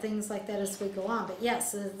talk about things like that as we go on. But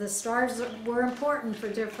yes, the stars were important for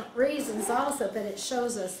different reasons also, but it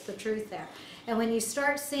shows us the truth there. And when you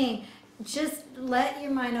start seeing, just let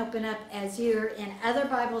your mind open up as you're in other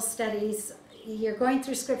Bible studies. You're going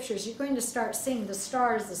through scriptures, you're going to start seeing the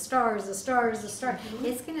stars, the stars, the stars, the stars.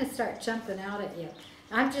 It's going to start jumping out at you.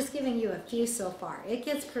 I'm just giving you a few so far. It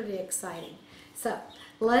gets pretty exciting. So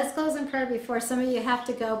let's close in prayer before some of you have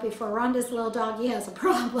to go, before Rhonda's little doggy has a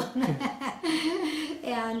problem.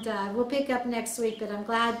 And we'll pick up next week, but I'm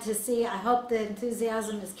glad to see, I hope the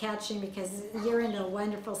enthusiasm is catching, because you're in a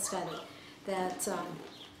wonderful study. That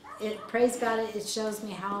praise God, it shows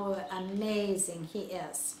me how amazing He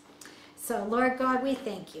is. So, Lord God, we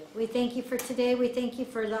thank you. We thank you for today. We thank you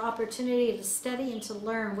for the opportunity to study and to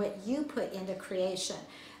learn what you put into creation,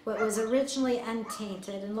 what was originally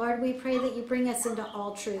untainted. And Lord, we pray that you bring us into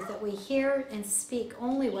all truth, that we hear and speak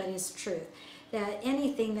only what is truth, that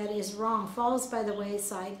anything that is wrong falls by the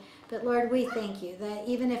wayside. But Lord, we thank you that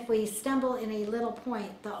even if we stumble in a little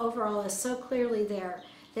point, the overall is so clearly there,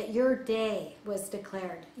 that your day was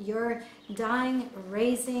declared. You're dying,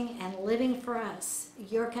 raising, and living for us.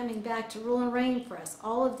 You're coming back to rule and reign for us.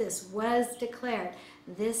 All of this was declared.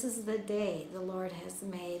 This is the day the Lord has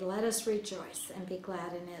made. Let us rejoice and be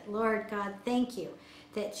glad in it. Lord God, thank you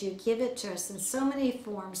that you give it to us in so many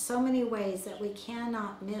forms, so many ways, that we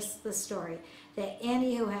cannot miss the story. That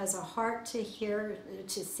any who has a heart to hear,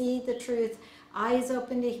 to see the truth, eyes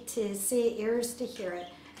open to see, ears to hear it,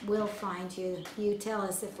 will find you. You tell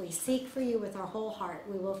us if we seek for you with our whole heart,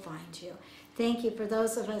 we will find you. Thank you for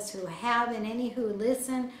those of us who have, and any who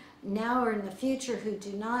listen now or in the future who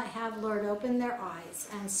do not have. Lord, open their eyes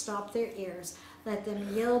and stop their ears. Let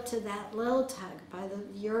them yield to that little tug by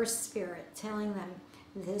your Spirit, telling them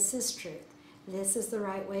this is truth. This is the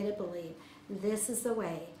right way to believe. This is the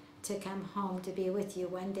way to come home to be with you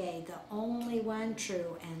one day, the only one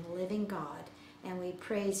true and living God. And we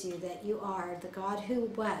praise you that you are the God who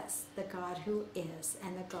was, the God who is,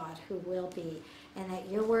 and the God who will be. And that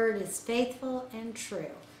your word is faithful and true,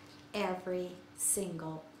 every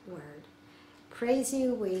single word. Praise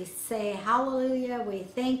you. We say hallelujah. We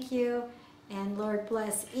thank you. And Lord,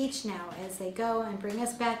 bless each now as they go, and bring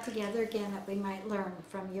us back together again, that we might learn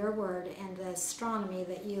from your word and the astronomy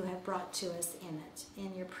that you have brought to us in it.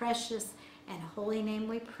 In your precious and holy name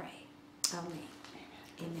we pray. Amen.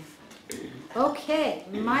 Amen. Okay,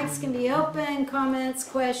 mics can be open, comments,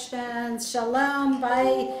 questions. Shalom,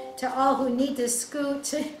 bye to all who need to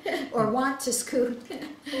scoot or want to scoot.